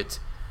watch it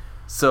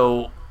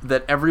so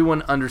that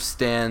everyone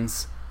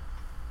understands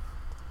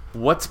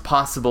what's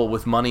possible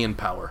with money and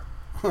power.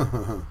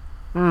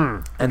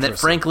 And that,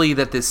 frankly,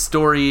 that this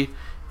story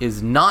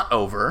is not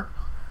over.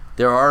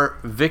 there are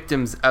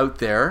victims out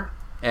there,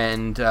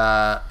 and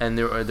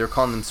they're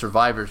calling them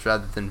survivors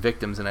rather than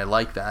victims, and I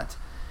like that.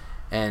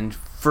 And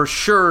for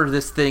sure,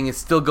 this thing is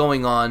still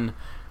going on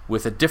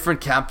with a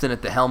different captain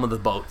at the helm of the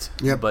boat.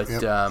 But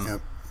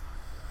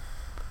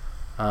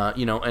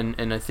you know,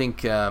 and I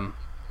think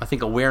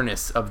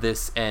awareness of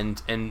this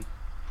and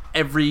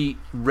every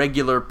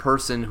regular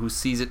person who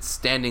sees it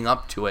standing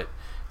up to it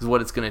is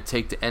what it's going to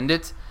take to end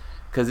it.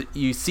 Because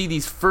you see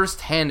these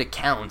first-hand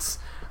accounts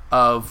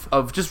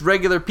of just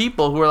regular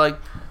people who are like,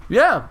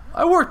 yeah,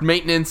 I worked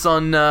maintenance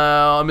on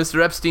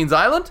Mr. Epstein's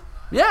island.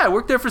 Yeah, I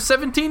worked there for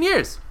 17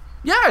 years.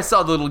 Yeah, I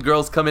saw the little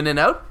girls come in and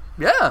out.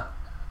 Yeah.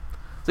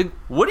 It's like,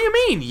 what do you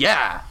mean,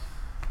 yeah?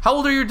 How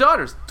old are your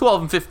daughters?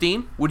 12 and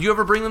 15. Would you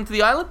ever bring them to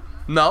the island?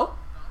 No.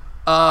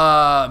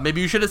 Maybe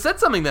you should have said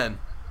something then.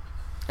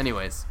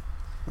 Anyways.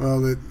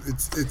 Well,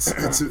 it's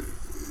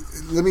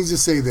let me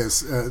just say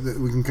this. That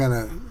we can kind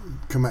of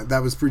come at.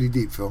 That was pretty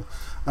deep, Phil.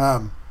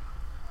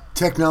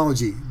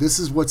 Technology. This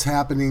is what's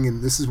happening,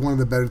 and this is one of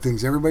the better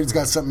things. Everybody's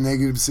got something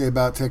negative to say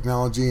about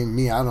technology, and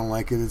me, I don't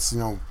like it. It's,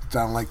 I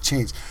don't like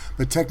change.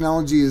 But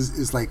technology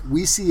is like,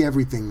 we see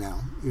everything now.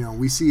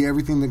 We see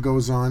everything that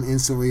goes on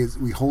instantly.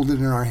 We hold it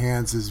in our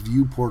hands as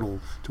view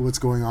portal to what's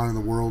going on in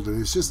the world, and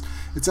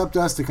it's up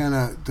to us to kind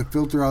of to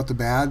filter out the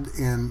bad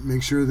and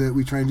make sure that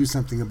we try and do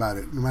something about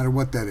it, no matter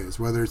what that is.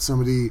 Whether it's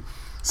somebody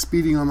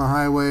speeding on the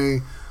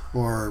highway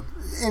or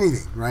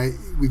anything, right?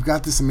 We've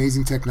got this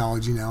amazing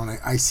technology now, and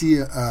I see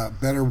a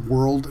better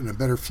world and a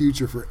better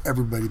future for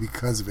everybody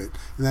because of it.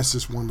 And that's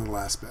just one little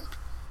aspect.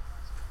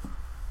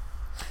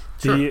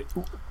 Sure.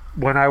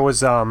 When I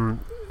was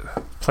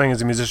playing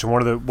as a musician,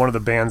 one of the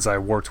bands I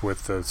worked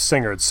with, the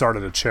singer had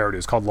started a charity.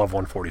 It's called Love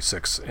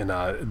 146, and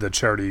the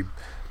charity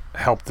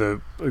helped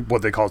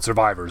what they called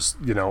survivors,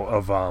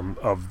 of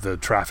the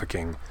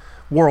trafficking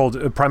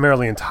world,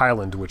 primarily in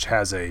Thailand, which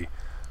has a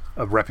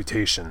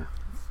reputation.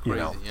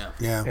 Crazy,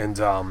 yeah. And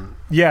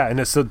and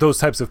it's those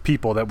types of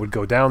people that would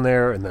go down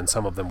there, and then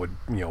some of them would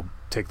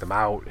take them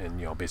out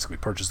and basically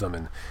purchase them.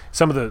 And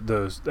some of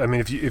the I mean,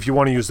 if you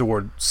want to use the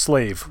word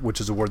slave,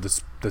 which is a word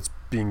that's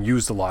being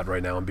used a lot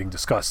right now and being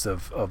discussed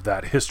of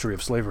that history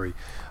of slavery,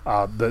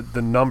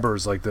 the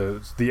numbers, like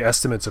the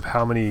estimates of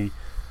how many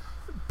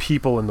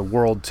people in the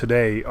world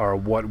today are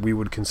what we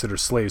would consider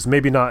slaves,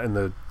 maybe not in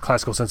the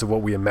classical sense of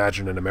what we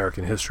imagine in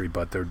American history,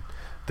 but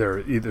they're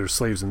either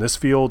slaves in this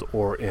field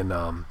or in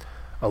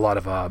a lot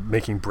of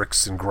making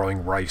bricks and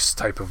growing rice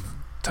type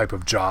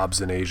of jobs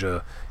in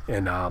Asia,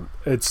 and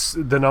it's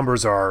the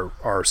numbers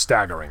are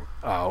staggering,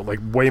 like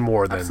way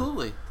more than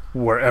absolutely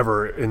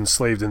wherever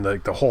enslaved in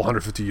the whole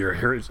 150-year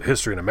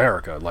history in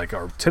America, like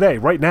are today,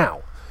 right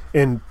now,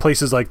 in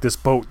places like this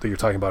boat that you're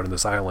talking about in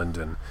this island,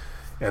 and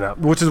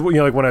which is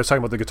like when I was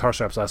talking about the guitar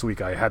straps last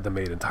week, I had them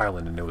made in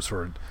Thailand, and it was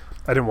I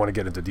didn't want to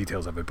get into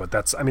details of it, but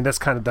that's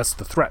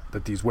the threat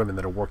that these women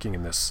that are working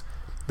in this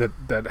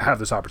that have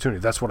this opportunity.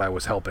 That's what I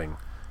was helping,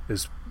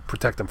 is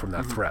protect them from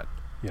that threat,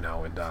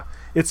 and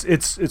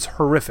it's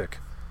horrific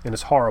and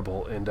it's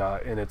horrible, and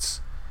it's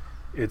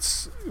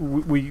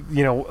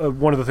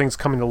one of the things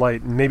coming to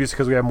light, and maybe it's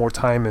because we have more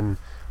time in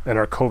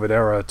our COVID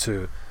era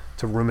to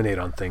ruminate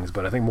on things,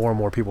 but I think more and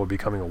more people are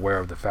becoming aware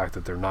of the fact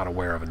that they're not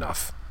aware of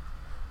enough,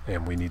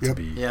 and we need to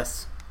be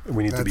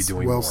to be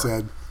doing well more.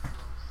 Said.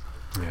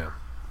 Yeah,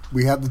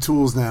 we have the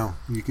tools now.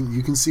 You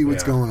can see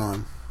what's going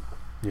on.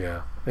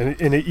 Yeah,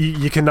 and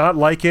you cannot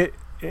like it,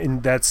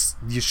 and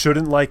you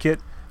shouldn't like it,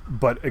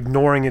 but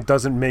ignoring it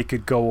doesn't make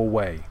it go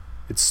away.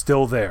 It's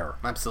still there.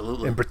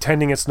 Absolutely. And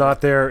pretending it's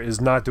not there is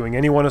not doing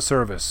anyone a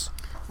service,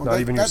 not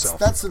even yourself.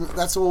 That's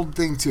an old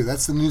thing too.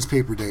 That's the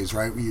newspaper days,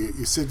 right?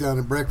 You sit down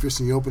at breakfast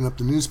and you open up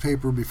the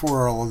newspaper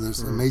before all of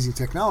this amazing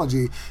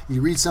technology. You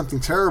read something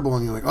terrible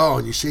and you're like, oh,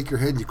 and you shake your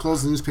head and you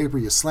close the newspaper,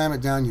 you slam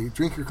it down, you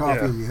drink your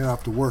coffee, and you head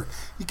off to work.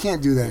 You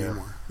can't do that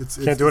anymore.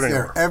 Can't do it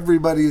anymore. There.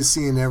 Everybody is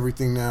seeing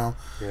everything now.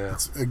 Yeah.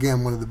 It's,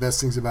 again, one of the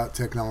best things about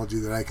technology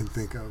that I can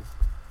think of.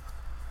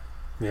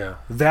 Yeah,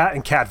 that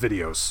and cat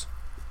videos.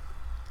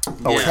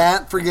 Oh,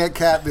 can't forget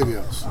cat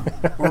videos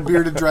or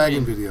bearded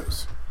dragon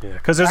videos. Yeah,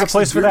 because there's a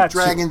place for that.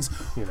 Dragons,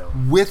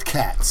 with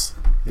cats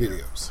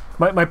videos.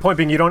 My point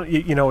being,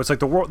 it's like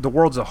the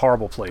world's a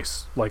horrible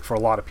place, like for a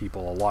lot of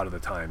people, a lot of the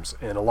times,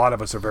 and a lot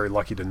of us are very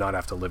lucky to not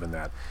have to live in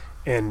that.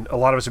 And a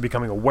lot of us are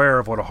becoming aware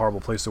of what a horrible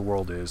place the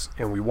world is,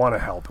 and we want to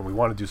help and we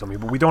want to do something,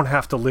 but we don't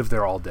have to live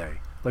there all day.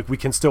 Like, we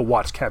can still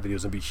watch cat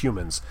videos and be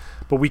humans,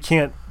 but we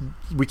can't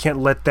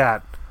let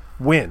that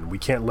win. We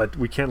can't let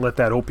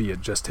that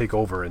opiate just take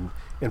over and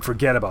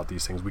forget about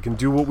these things. We can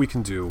do what we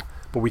can do,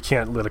 but we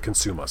can't let it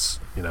consume us.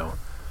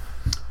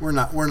 We're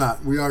not.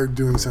 We are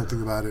doing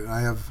something about it.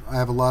 I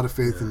have a lot of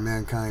faith in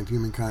mankind,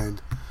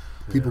 humankind,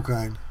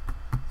 peoplekind.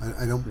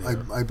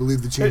 I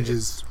believe the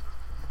changes.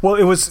 Well,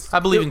 it was. I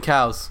believe in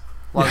cows.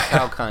 A lot of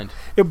cow kind.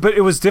 But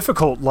it was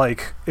difficult.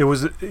 Like it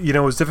was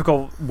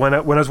difficult when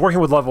I was working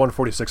with Love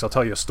 146. I'll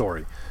tell you a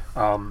story,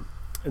 and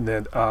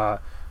then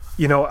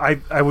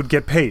I would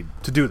get paid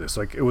to do this.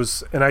 Like it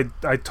was, and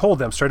I told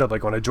them straight up,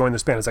 like when I joined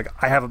this band, it's like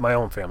I have my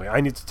own family. I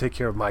need to take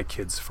care of my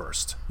kids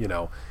first,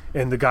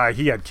 And the guy,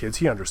 he had kids,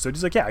 he understood.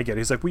 He's like, yeah, I get it.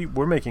 He's like,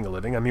 we're making a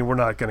living. I mean, we're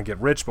not going to get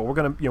rich, but we're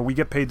going to, we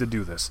get paid to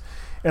do this.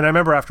 And I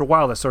remember after a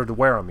while that started to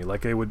wear on me.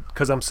 Like they would,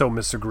 because I'm so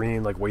Mr.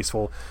 Green, like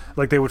wasteful,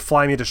 like they would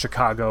fly me to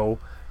Chicago.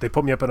 They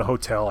put me up in a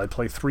hotel. I'd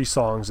play 3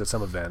 songs at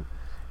some event,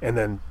 and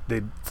then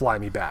they'd fly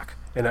me back.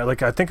 And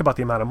I think about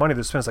the amount of money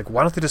they spend. It's like,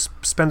 why don't they just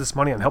spend this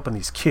money on helping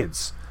these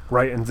kids,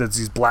 right? And there's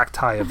these black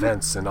tie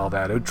events and all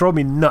that. It drove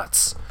me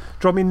nuts.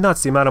 The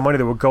amount of money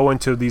that would go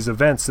into these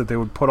events that they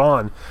would put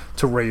on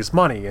to raise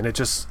money. And I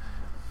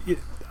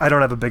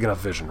don't have a big enough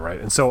vision, right?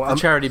 And so I'm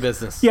charity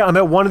business. Yeah, I'm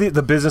at one of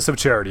the business of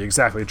charity,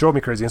 exactly. It drove me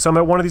crazy. And so I'm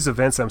at one of these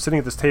events, and I'm sitting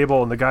at this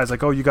table, and the guy's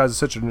like, oh, you guys are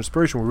such an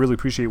inspiration. We really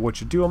appreciate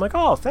what you do. I'm like,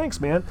 oh,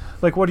 thanks, man.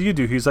 Like, what do you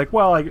do? He's like,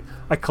 well,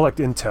 I collect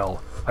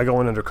intel. I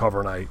go in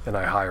undercover, and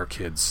I hire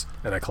kids,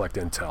 and I collect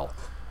intel.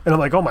 And I'm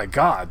like, oh my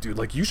God, dude,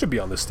 like you should be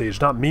on this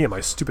stage, not me and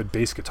my stupid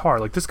bass guitar.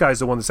 Like this guy's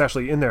the one that's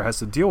actually in there, has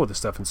to deal with this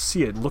stuff and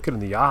see it and look it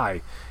in the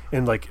eye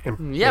and like.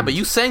 But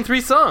you sang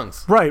 3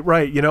 songs. Right,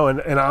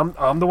 and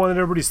I'm the one that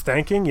everybody's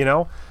thanking,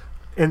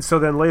 And so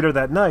then later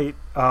that night,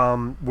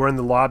 we're in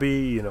the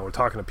lobby, we're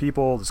talking to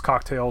people, there's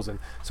cocktails, and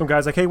some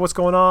guy's like, hey, what's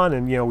going on?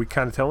 And, we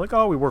kind of tell him like,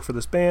 oh, we work for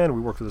this band, we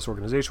work for this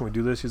organization, we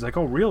do this. He's like,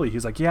 oh, really?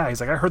 He's like, yeah. He's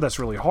like, I heard that's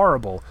really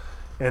horrible.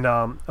 And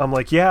I'm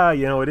like, yeah,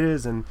 it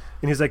is. And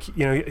he's like,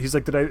 he's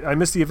like, did I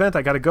miss the event?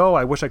 I got to go.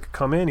 I wish I could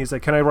come in. He's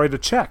like, can I write a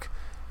check?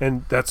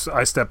 And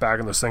I step back,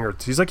 and the singer,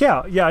 he's like,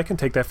 yeah, I can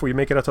take that for you.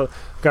 Make it out to, the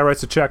guy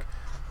writes a check,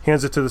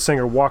 hands it to the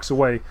singer, walks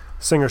away.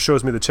 The singer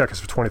shows me the check is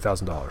for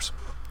 $20,000.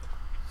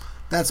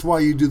 That's why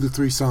you do the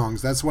 3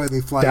 songs. That's why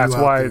they fly you out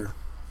there.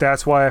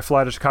 That's why I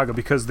fly to Chicago,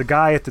 because the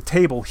guy at the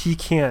table, he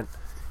can't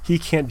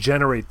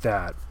generate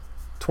that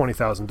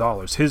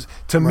 $20,000.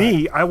 To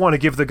me, I want to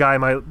give the guy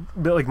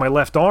my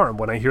left arm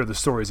when I hear the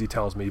stories he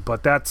tells me,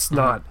 but that's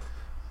not.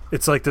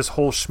 It's like this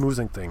whole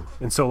schmoozing thing,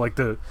 and so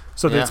they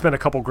spent a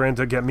couple grand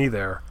to get me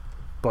there,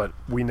 but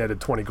we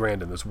netted 20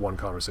 grand in this one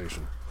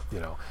conversation,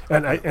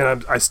 And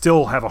I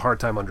still have a hard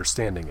time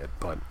understanding it,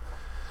 but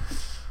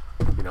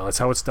that's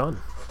how it's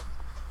done.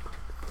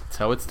 That's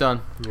how it's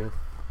done. Yeah.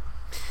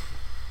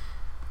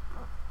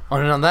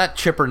 On that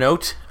chipper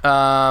note,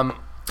 our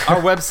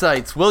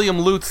websites,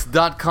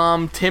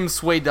 williamlutz.com,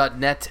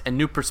 timsway.net, and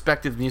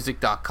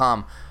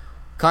newperspectivemusic.com.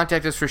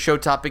 Contact us for show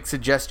topic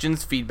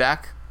suggestions,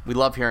 feedback. We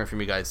love hearing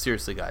from you guys.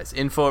 Seriously, guys.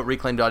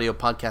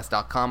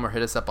 info@reclaimedaudiopodcast.com or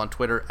hit us up on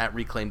Twitter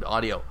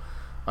 @reclaimedaudio.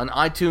 On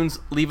iTunes,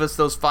 leave us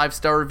those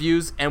 5-star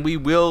reviews, and we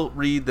will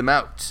read them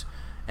out.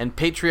 And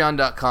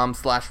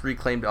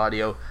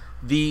patreon.com/reclaimedaudio,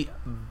 the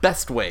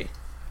best way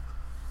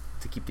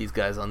to keep these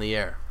guys on the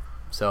air.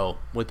 So,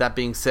 with that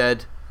being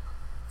said,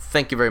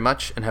 thank you very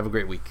much, and have a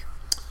great week.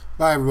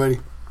 Bye,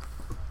 everybody.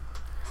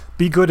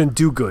 Be good and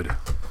do good.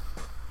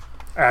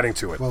 Adding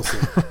to it. Well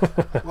said.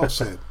 Well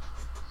said.